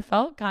 And I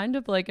felt kind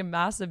of like a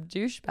massive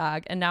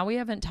douchebag. And now we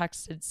haven't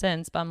texted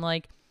since, but I'm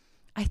like,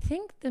 I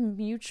think the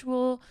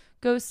mutual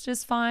ghost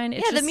is fine.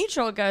 It's the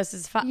mutual ghost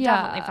is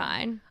definitely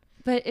fine.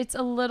 But it's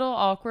a little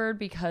awkward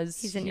because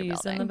he's in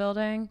the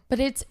building. But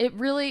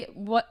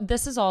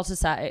this is all to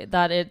say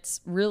that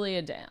it's really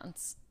a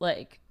dance.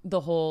 Like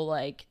the whole,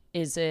 like,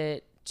 is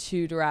it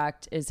too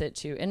direct? Is it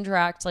too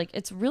indirect? Like,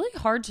 it's really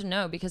hard to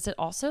know because it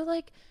also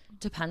like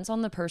depends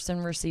on the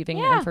person receiving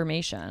the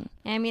information.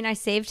 I mean, I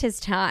saved his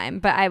time,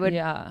 but I would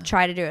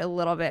try to do it a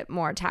little bit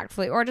more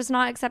tactfully, or just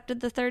not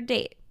accepted the third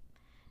date.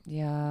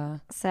 Yeah.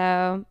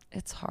 So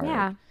it's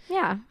hard.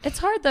 Yeah. It's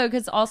hard though,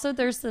 because also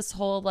there's this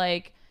whole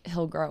like,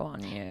 he'll grow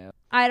on you.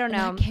 I don't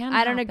know.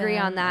 I don't agree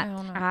on that.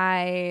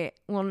 I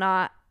will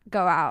not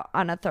go out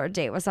on a third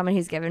date with someone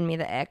who's given me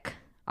the ick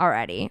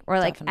already, or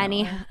like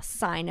any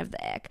sign of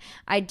the ick.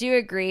 I do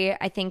agree.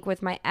 I think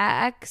with my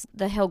ex,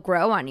 the he'll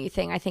grow on you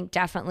thing, I think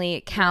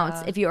definitely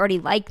counts if you already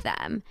like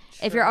them.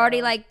 True. If you're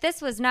already like,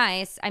 this was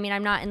nice. I mean,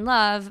 I'm not in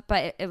love,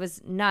 but it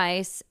was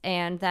nice.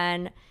 And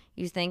then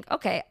you think,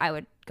 okay, I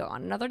would go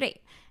on another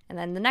date. And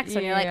then the next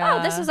one, you're like,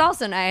 oh, this was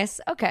also nice.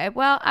 Okay,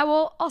 well, I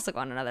will also go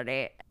on another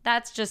date.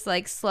 That's just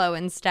like slow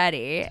and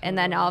steady. Totally. And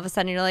then all of a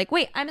sudden you're like,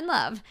 wait, I'm in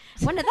love.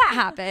 When did that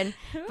happen?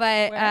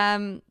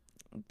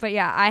 But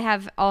yeah, I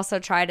have also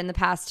tried in the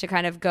past to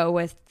kind of go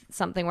with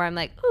something where I'm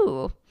like,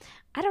 ooh,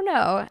 I don't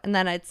know. And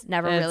then it's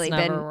never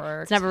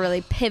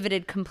really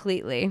pivoted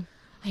completely.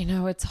 I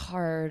know, it's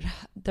hard.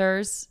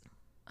 I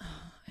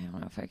don't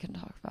know if I can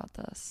talk about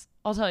this.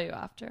 I'll tell you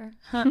after.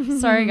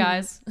 Sorry,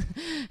 guys.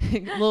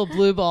 A little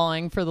blue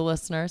balling for the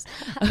listeners.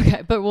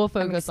 Okay, but we'll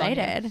focus on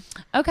it.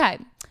 Okay,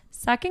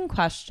 second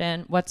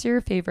question. What's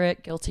your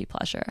favorite guilty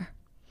pleasure?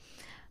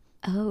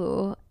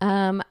 Oh,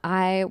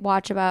 I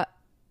watch about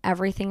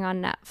everything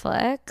on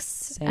Netflix.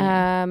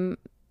 Same.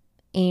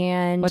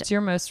 And what's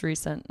your most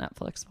recent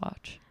Netflix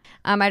watch?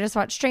 I just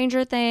watched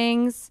Stranger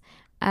Things.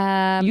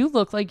 You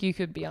look like you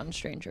could be on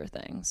Stranger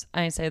Things.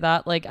 I say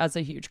that like as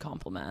a huge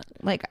compliment.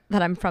 Like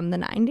that I'm from the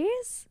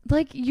 90s?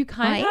 Like you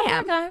kind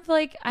of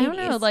like, I don't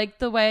know, like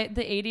the way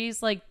the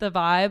 80s, like the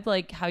vibe,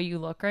 like how you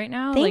look right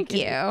now. Thank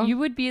you. You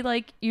would be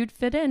like, you'd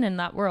fit in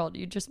that world.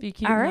 You'd just be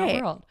cute in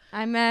that world.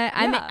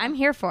 I'm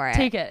here for it.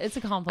 Take it. It's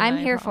a compliment. I'm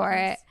here for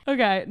it.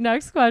 Okay.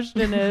 Next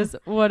question is,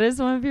 what is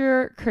one of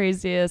your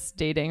craziest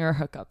dating or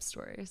hookup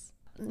stories?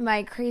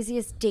 My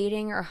craziest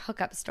dating or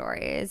hookup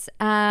stories.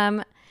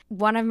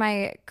 One of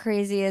my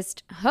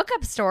craziest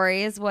hookup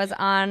stories was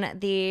on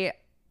the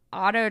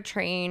auto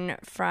train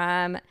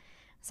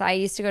so I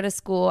used to go to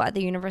school at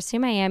the University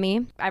of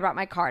Miami. I brought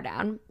my car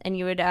down, and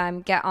you would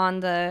get on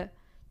the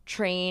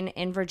train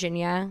in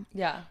Virginia.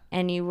 Yeah.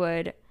 And you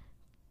would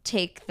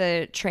take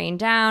the train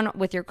down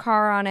with your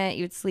car on it.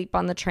 You would sleep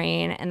on the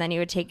train, and then you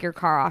would take your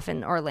car off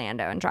in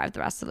Orlando and drive the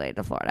rest of the way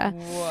to Florida.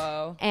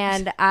 Whoa.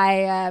 And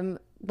I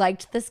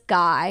liked this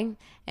guy,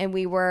 and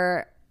we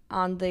were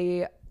on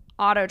the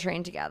auto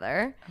train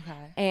together.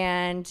 Okay.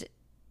 And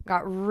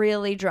got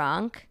really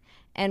drunk,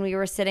 and we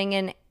were sitting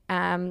in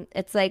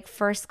it's like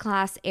first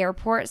class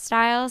airport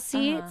style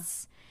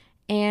seats.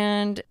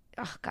 And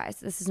guys,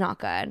 this is not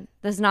good.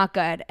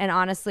 And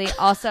honestly,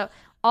 also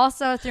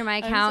through my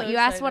account, you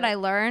asked what I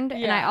learned,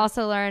 and I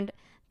also learned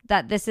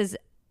that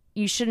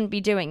you shouldn't be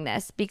doing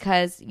this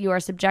because you are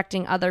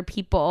subjecting other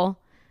people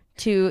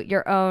to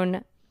your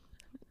own,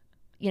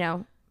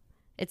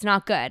 it's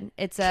not good.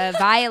 It's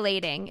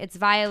violating. It's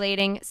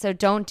violating. So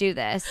don't do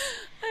this.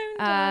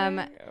 I'm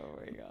dying. Oh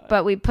my God.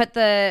 But we put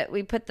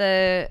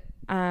the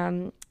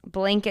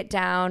blanket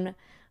down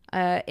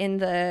from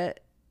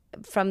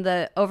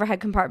the overhead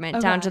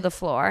compartment down to the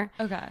floor.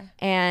 Okay.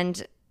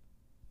 And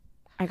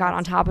I got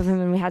on top of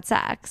him and we had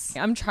sex.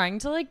 I'm trying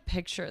to like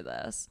picture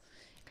this.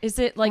 Is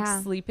it like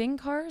sleeping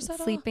cars at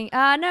all? Sleeping?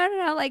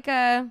 No. Like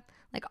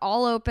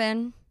all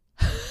open.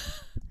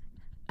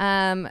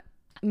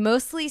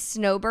 Mostly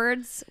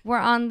snowbirds were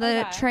on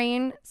the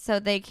train, so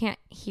they can't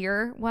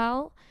hear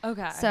well.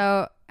 Okay.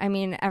 So I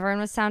mean, everyone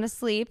was sound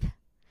asleep.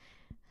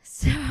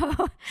 So it was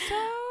fine.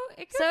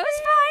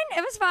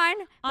 It was fine.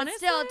 Honestly?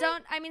 But still,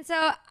 don't. I mean,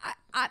 so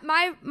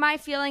my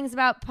feelings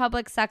about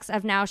public sex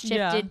have now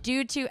shifted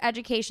due to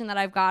education that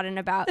I've gotten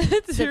about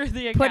through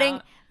the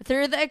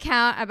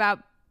account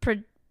about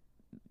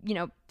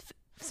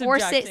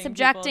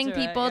subjecting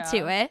people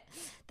to it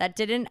that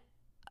didn't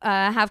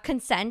have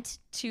consent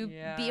to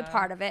be a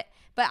part of it.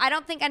 But I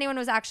don't think anyone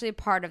was actually a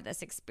part of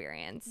this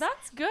experience.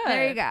 That's good.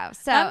 There you go.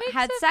 So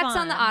had sex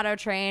on the auto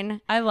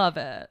train. I love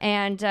it.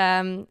 And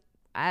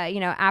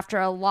after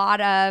a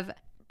lot of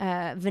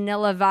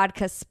vanilla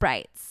vodka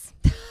Sprites,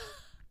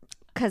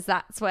 because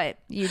that's what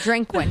you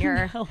drink when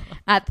you're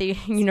at the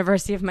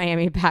University of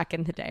Miami back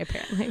in the day,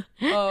 apparently.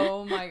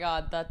 Oh my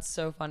God, that's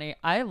so funny.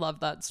 I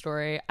love that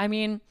story. I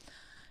mean,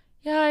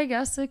 yeah, I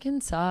guess it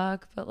can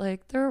suck, but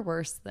like there are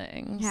worse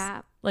things.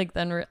 Yeah. Like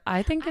then I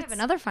have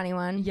another funny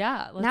one.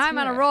 Yeah. Now I'm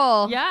on a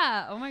roll.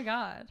 Yeah. Oh my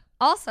God.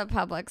 Also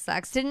public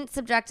sex. Didn't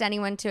subject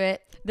anyone to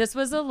it. This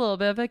was a little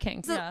bit of a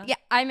kink. So, yeah,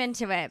 I'm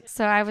into it.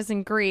 So I was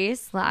in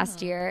Greece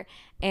last year,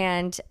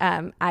 and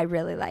I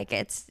really like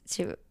it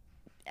to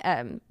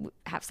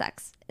have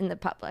sex in the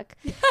public.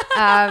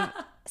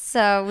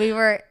 So we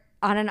were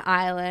on an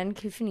island,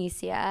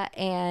 Kuphinicia,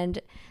 and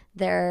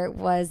there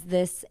was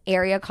this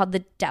area called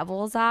the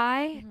Devil's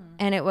Eye,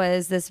 and it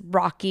was this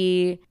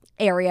rocky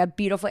area,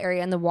 beautiful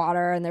area in the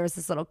water, and there was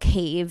this little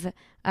cave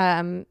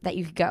that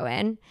you could go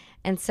in.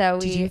 And so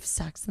Did you have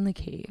sex in the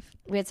cave?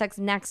 We had sex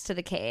next to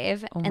the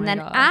cave. Oh and then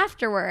God.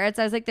 afterwards,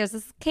 I was like, there's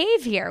this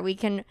cave here. We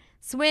can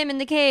swim in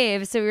the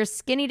cave. So we were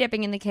skinny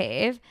dipping in the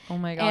cave. Oh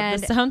my God.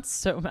 This sounds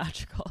so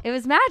magical. It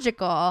was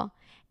magical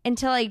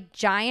until a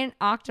giant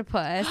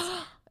octopus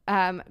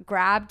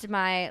grabbed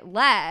my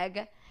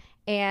leg.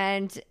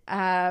 And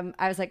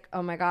I was like,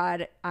 oh my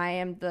God, I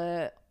am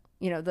the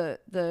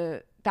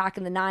back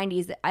in the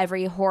 90s,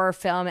 every horror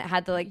film, it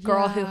had the like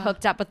girl who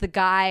hooked up with the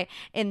guy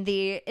in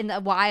the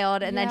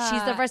wild, and then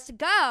she's the first to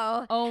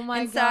go. Oh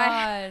my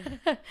God.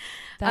 That's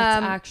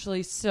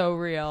actually so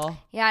real.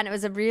 Yeah. And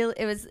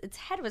its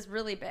head was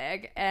really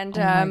big. And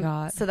oh my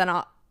God. So then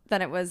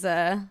it was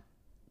the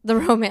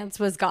romance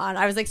was gone.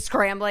 I was like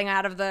scrambling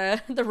out of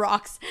the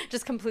rocks,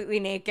 just completely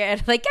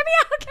naked. Like, get me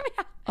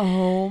out.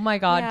 Oh my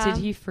God. Yeah.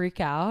 Did he freak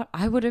out?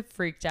 I would have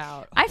freaked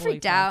out. I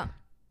freaked out.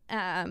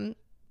 Did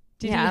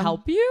he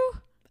help you?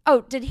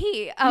 Oh, did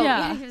he? Oh,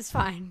 yeah, he was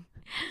fine.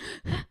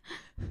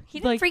 He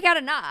didn't freak out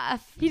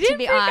enough. He didn't to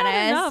be freak honest.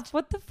 out enough.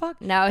 What the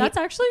fuck? No, that's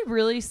actually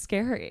really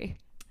scary.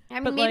 I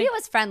mean, maybe it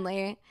was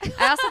friendly.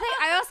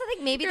 I also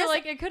think maybe this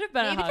like it could have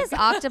been. Maybe this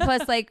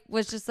octopus like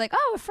was just like,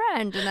 oh, a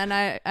friend, and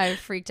then I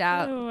freaked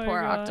out. Poor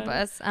God.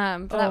 Octopus.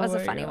 But that was a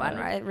funny one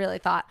where I really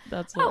thought,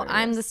 that's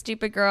I'm the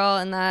stupid girl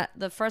and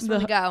the first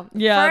one to go.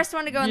 Yeah, first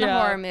one to go in the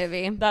horror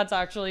movie. That's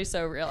actually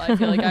so real. I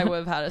feel like I would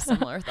have had a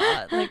similar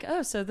thought. Like,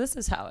 oh, so this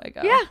is how I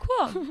go. Yeah,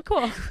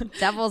 cool.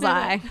 Devil's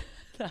eye.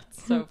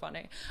 That's so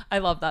funny. I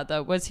love that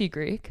though. Was he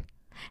Greek?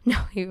 No,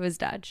 he was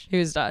Dutch. He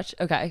was Dutch.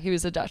 Okay. He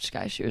was a Dutch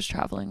guy she was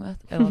traveling with.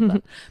 I love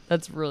that.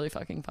 That's really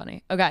fucking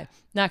funny. Okay.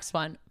 Next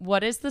one.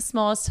 What is the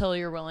smallest hill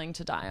you're willing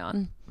to die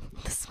on?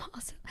 The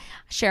smallest?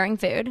 Sharing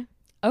food.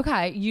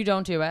 Okay. You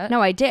don't do it?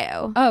 No, I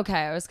do. Okay.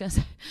 I was going to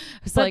say,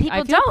 but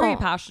I feel pretty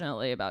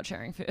passionately about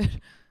sharing food.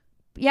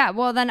 Yeah.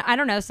 Well, then I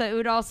don't know. So it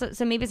would also,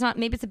 so maybe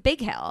it's a big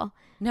hill.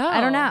 No.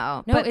 I don't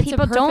know. No, but it's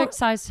people a perfect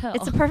sized hill.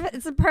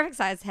 It's a perfect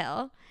sized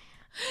hill.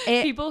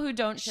 People who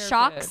don't share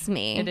shocks food.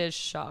 me. It is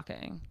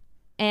shocking.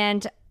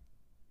 And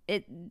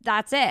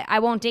that's it. I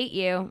won't date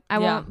you. I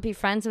won't be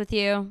friends with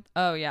you.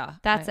 Oh yeah.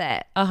 That's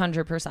it.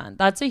 100%.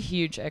 That's a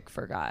huge ick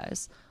for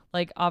guys.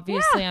 Like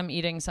obviously I'm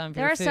eating some of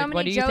your food. There are so many.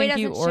 What do you Joey think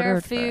you doesn't share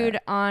ordered food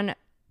on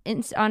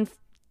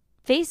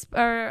Facebook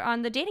or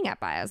on the dating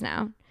app bios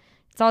now.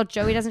 It's all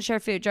Joey doesn't share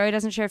food. Joey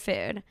doesn't share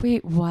food.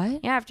 Wait,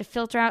 what? Yeah, I have to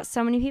filter out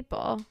so many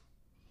people.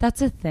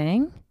 That's a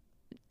thing?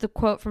 The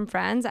quote from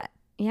Friends.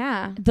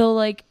 Yeah.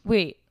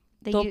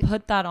 They'll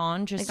put that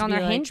on just like on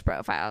their Hinge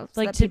profile, so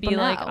like to be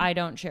like, I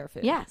don't share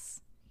food. Yes,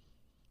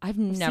 I've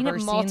never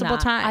seen multiple that.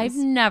 times. I've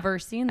never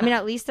seen that. I mean,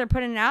 at least they're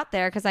putting it out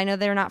there because I know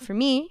they're not for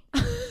me.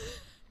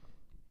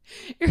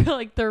 You're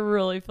like they're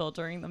really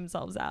filtering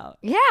themselves out.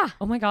 Yeah.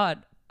 Oh my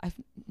God, I've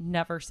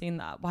never seen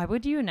that. Why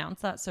would you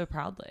announce that so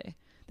proudly?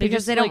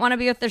 Because they don't want to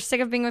be with. They're sick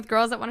of being with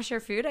girls that want to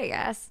share food, I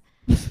guess.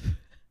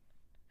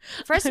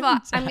 First of all,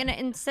 I'm going to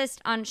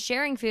insist on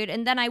sharing food,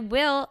 and then I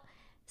will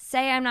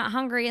say I'm not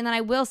hungry, and then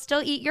I will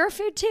still eat your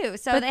food too.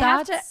 So they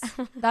have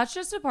to. That's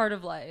just a part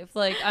of life.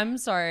 Like, I'm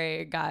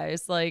sorry,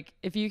 guys. Like,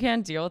 if you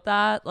can't deal with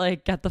that,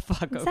 like, get the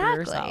fuck over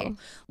yourself.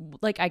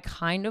 Like, I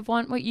kind of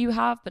want what you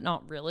have, but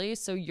not really.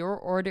 So you're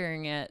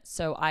ordering it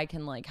so I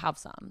can like have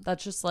some.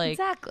 That's just like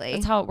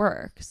that's how it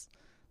works.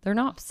 They're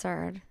not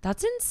absurd.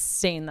 That's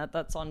insane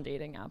that's on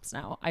dating apps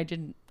now.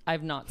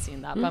 I've not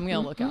seen that, but I'm gonna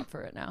look out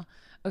for it now.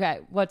 Okay,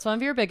 what's one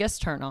of your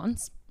biggest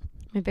turn-ons?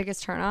 My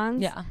biggest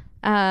turn-ons? Yeah.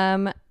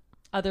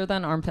 Other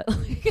than armpit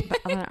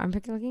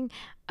looking.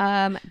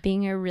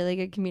 Being a really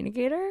good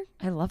communicator.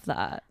 I love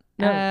that.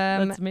 No,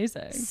 that's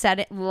amazing.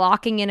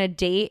 Locking in a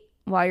date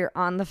while you're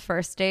on the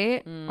first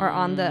date or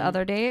on the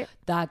other date.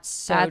 That's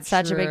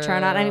such a big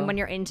turn on. I mean, when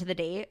you're into the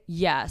date.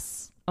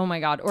 Yes. Oh my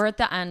God. Or at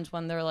the end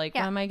when they're like,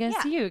 when am I going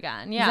to see you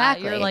again? Yeah.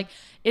 Exactly. You're like,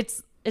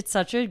 it's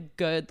such a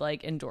good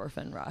like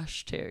endorphin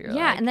rush too. You're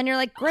like, and then you're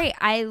like, great.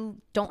 I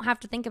don't have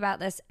to think about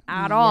this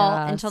at all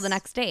until the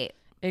next date.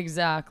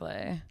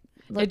 Exactly.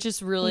 It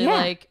just really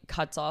like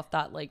cuts off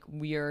that like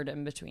weird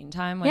in between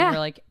time when you're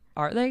like,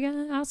 are they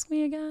going to ask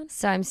me again?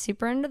 So I'm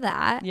super into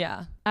that.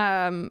 Yeah.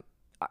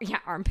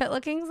 Armpit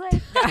looking's like.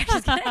 No, I'm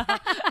just kidding.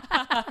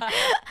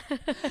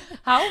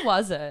 How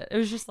was it? It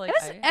was just like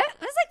it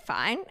was like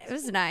fine. It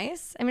was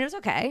nice. I mean, it was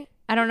okay.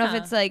 I don't know if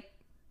it's like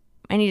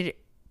I needed.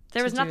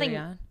 There was nothing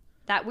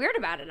that weird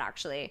about it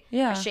actually.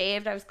 Yeah. I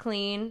shaved. I was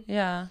clean.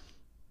 Yeah. It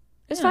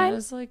was fine. It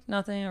was like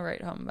nothing to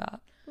write home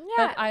about.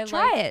 Yeah. But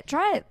try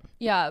it.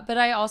 Yeah, but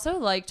I also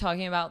like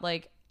talking about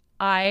like.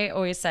 I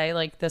always say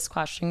like this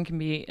question can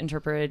be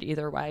interpreted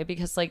either way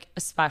because like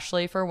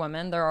especially for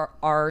women there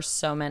are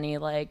so many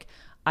like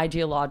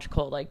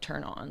ideological like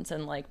turn-ons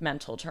and like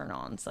mental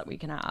turn-ons that we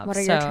can have. What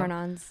are your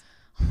turn-ons?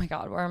 Oh my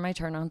God, what are my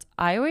turn-ons?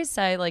 I always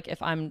say like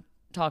if I'm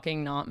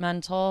talking not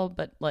mental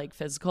but like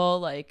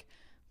physical, like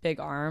big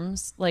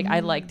arms, like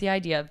I like the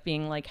idea of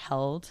being like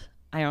held.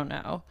 I don't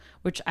know,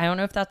 which I don't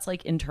know if that's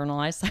like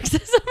internalized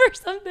sexism or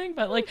something,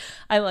 but like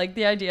I like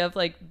the idea of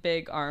like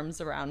big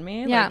arms around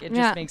me. Like it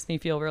just makes me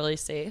feel really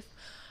safe.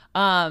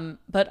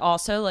 But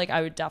also like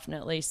I would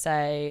definitely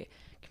say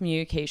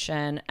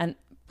communication, and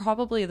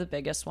probably the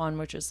biggest one,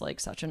 which is like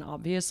such an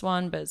obvious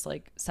one, but it's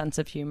like sense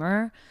of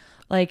humor.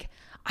 Like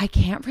I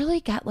can't really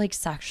get like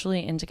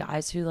sexually into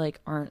guys who like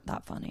aren't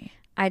that funny.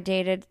 I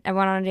went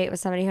on a date with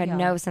somebody who had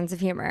no sense of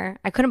humor.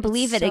 I couldn't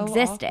believe it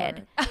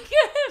existed. I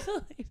can't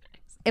believe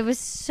it was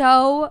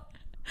so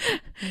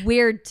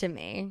weird to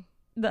me.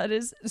 That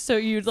is so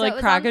you'd like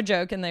crack a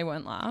joke and they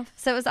wouldn't laugh.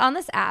 So it was on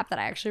this app that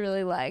I actually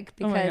really like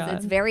because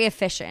it's very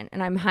efficient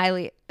and I'm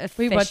highly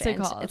efficient. Wait, what's it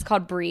called? It's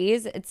called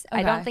Breeze.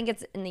 I don't think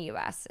it's in the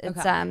US.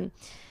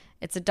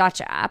 It's a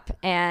Dutch app,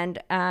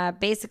 and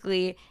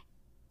basically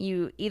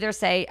you either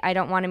say I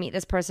don't want to meet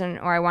this person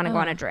or I want to go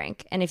on a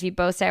drink. And if you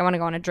both say I want to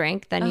go on a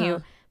drink, then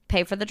you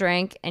pay for the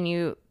drink and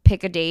you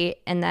pick a date,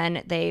 and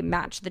then they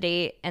match the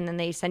date, and then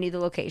they send you the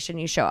location.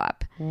 You show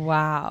up.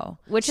 Wow,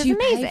 which is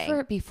amazing. Pay for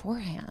it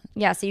beforehand.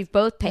 Yeah, so you've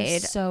both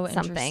paid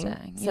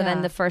something. So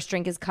then the first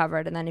drink is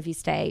covered, and then if you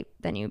stay,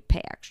 then you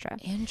pay extra.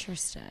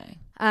 Interesting.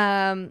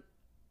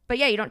 But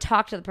yeah, you don't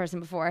talk to the person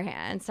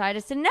beforehand. So I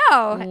just didn't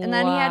know, and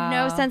then he had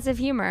no sense of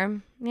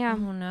humor. Yeah.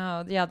 Oh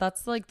no. Yeah,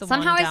 that's like the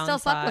somehow one I still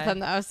slept with him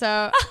though.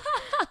 So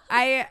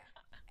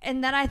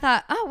And then I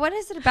thought, oh, what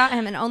is it about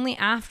him? And only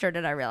after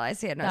did I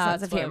realize he had no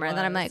sense of humor. And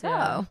then I'm like,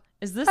 oh,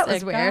 is this that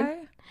was weird? Guy?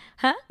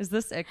 Huh? Is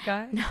this it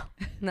guy?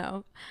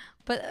 No.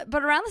 But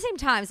around the same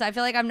time, so I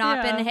feel like I'm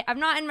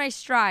not in my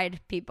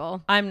stride,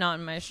 people. I'm not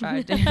in my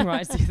stride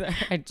dating-wise either.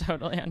 I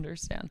totally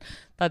understand.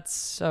 That's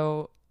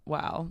so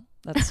wow.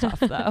 That's tough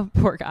though.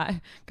 Poor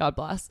guy. God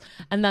bless.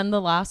 And then the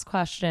last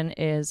question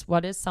is,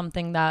 what is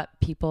something that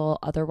people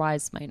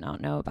otherwise might not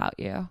know about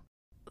you?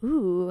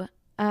 Ooh,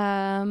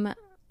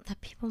 that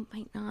people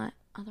might not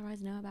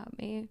otherwise know about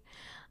me.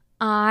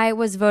 I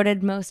was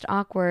voted most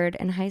awkward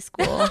in high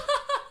school.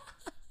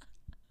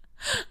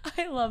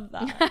 I love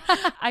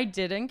that. I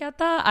didn't get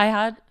that. I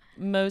had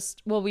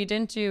we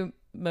didn't do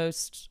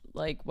most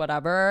like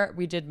whatever.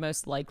 We did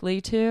most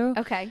likely to.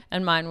 Okay.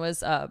 And mine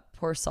was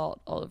pour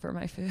salt all over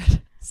my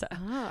food. So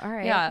all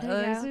right.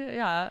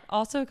 Yeah.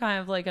 Also kind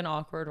of like an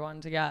awkward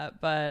one to get,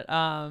 but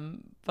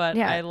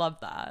I love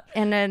that.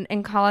 And then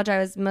in college I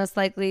was most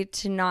likely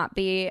to not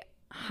be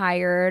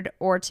hired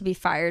or to be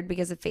fired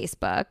because of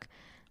Facebook.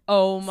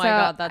 Oh my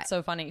God, that's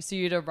so funny. So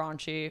you had a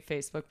raunchy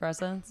Facebook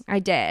presence? I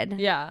did.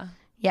 Yeah.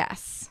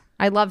 Yes.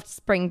 I loved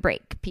spring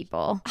break,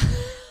 people.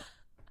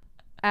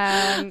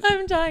 I'm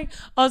dying.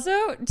 Also,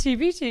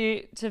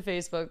 TBT to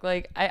Facebook,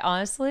 like I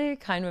honestly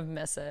kind of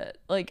miss it.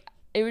 Like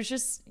it was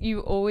just,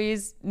 you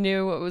always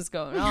knew what was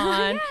going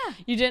on. Yeah.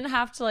 You didn't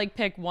have to like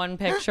pick one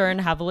picture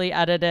and heavily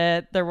edit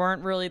it. There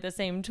weren't really the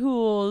same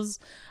tools.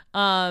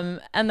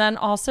 And then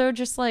also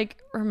just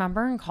like,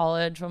 remember in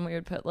college when we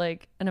would put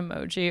like an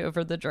emoji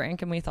over the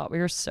drink and we thought we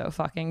were so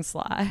fucking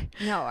sly?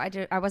 No,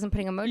 I wasn't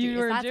putting emojis. You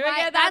were that's doing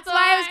why, it. That's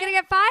why I was gonna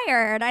get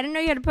fired. I didn't know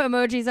you had to put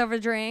emojis over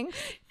drinks.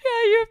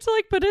 Yeah, you have to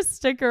like put a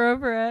sticker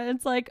over it.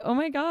 It's like, oh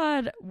my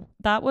God,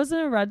 that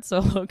wasn't a red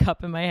Solo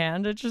cup in my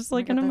hand. It's just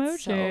like an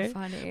emoji. That's so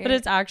funny. But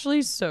it's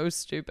actually so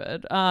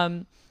stupid.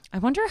 I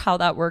wonder how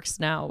that works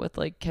now with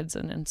like kids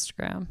and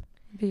Instagram.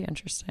 It'd be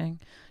interesting.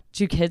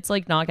 Do kids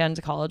like not get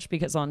into college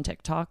because on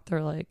TikTok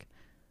they're like,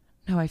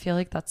 no, I feel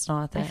like that's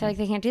not a thing. I feel like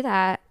they can't do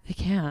that. They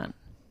can't.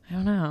 I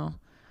don't know.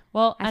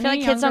 Well, I feel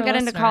like kids don't get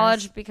into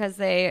college because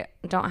they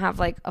don't have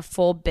like a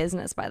full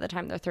business by the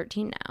time they're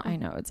 13 now. I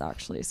know, it's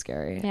actually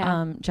scary.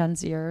 Yeah. Gen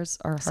Zers,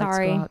 our hearts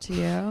go out to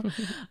you.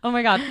 Oh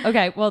my God.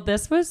 Okay. Well,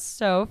 this was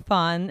so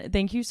fun.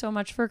 Thank you so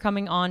much for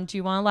coming on. Do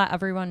you want to let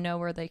everyone know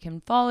where they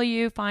can follow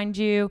you, find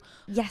you?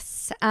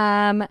 Yes.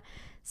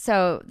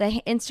 So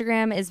the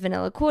Instagram is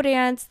Vanilla Cool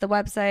Dance, the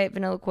website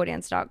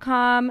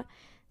vanillacool.dance.com,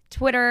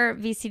 Twitter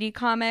VCD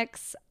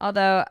Comics,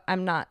 although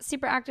I'm not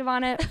super active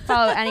on it.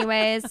 Follow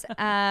anyways.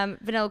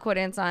 Vanilla Cool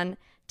Dance on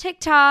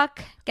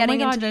TikTok. Getting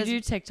into those you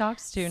do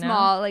TikToks too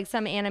small, now? like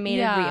some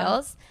animated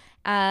reels.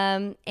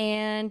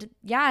 And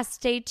yeah,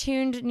 stay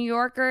tuned, New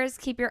Yorkers.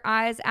 Keep your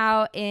eyes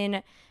out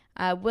in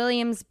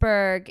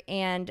Williamsburg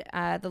and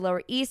the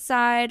Lower East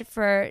Side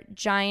for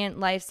giant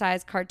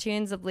life-size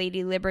cartoons of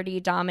Lady Liberty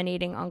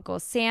dominating Uncle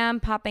Sam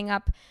popping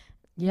up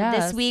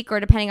this week, or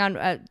depending on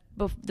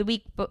the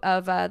week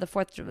of the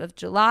 4th of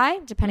July,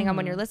 depending on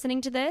when you're listening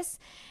to this,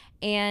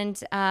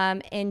 and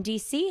in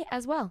DC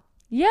as well.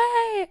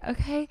 Yay!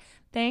 Okay.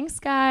 Thanks,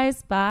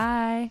 guys.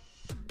 Bye.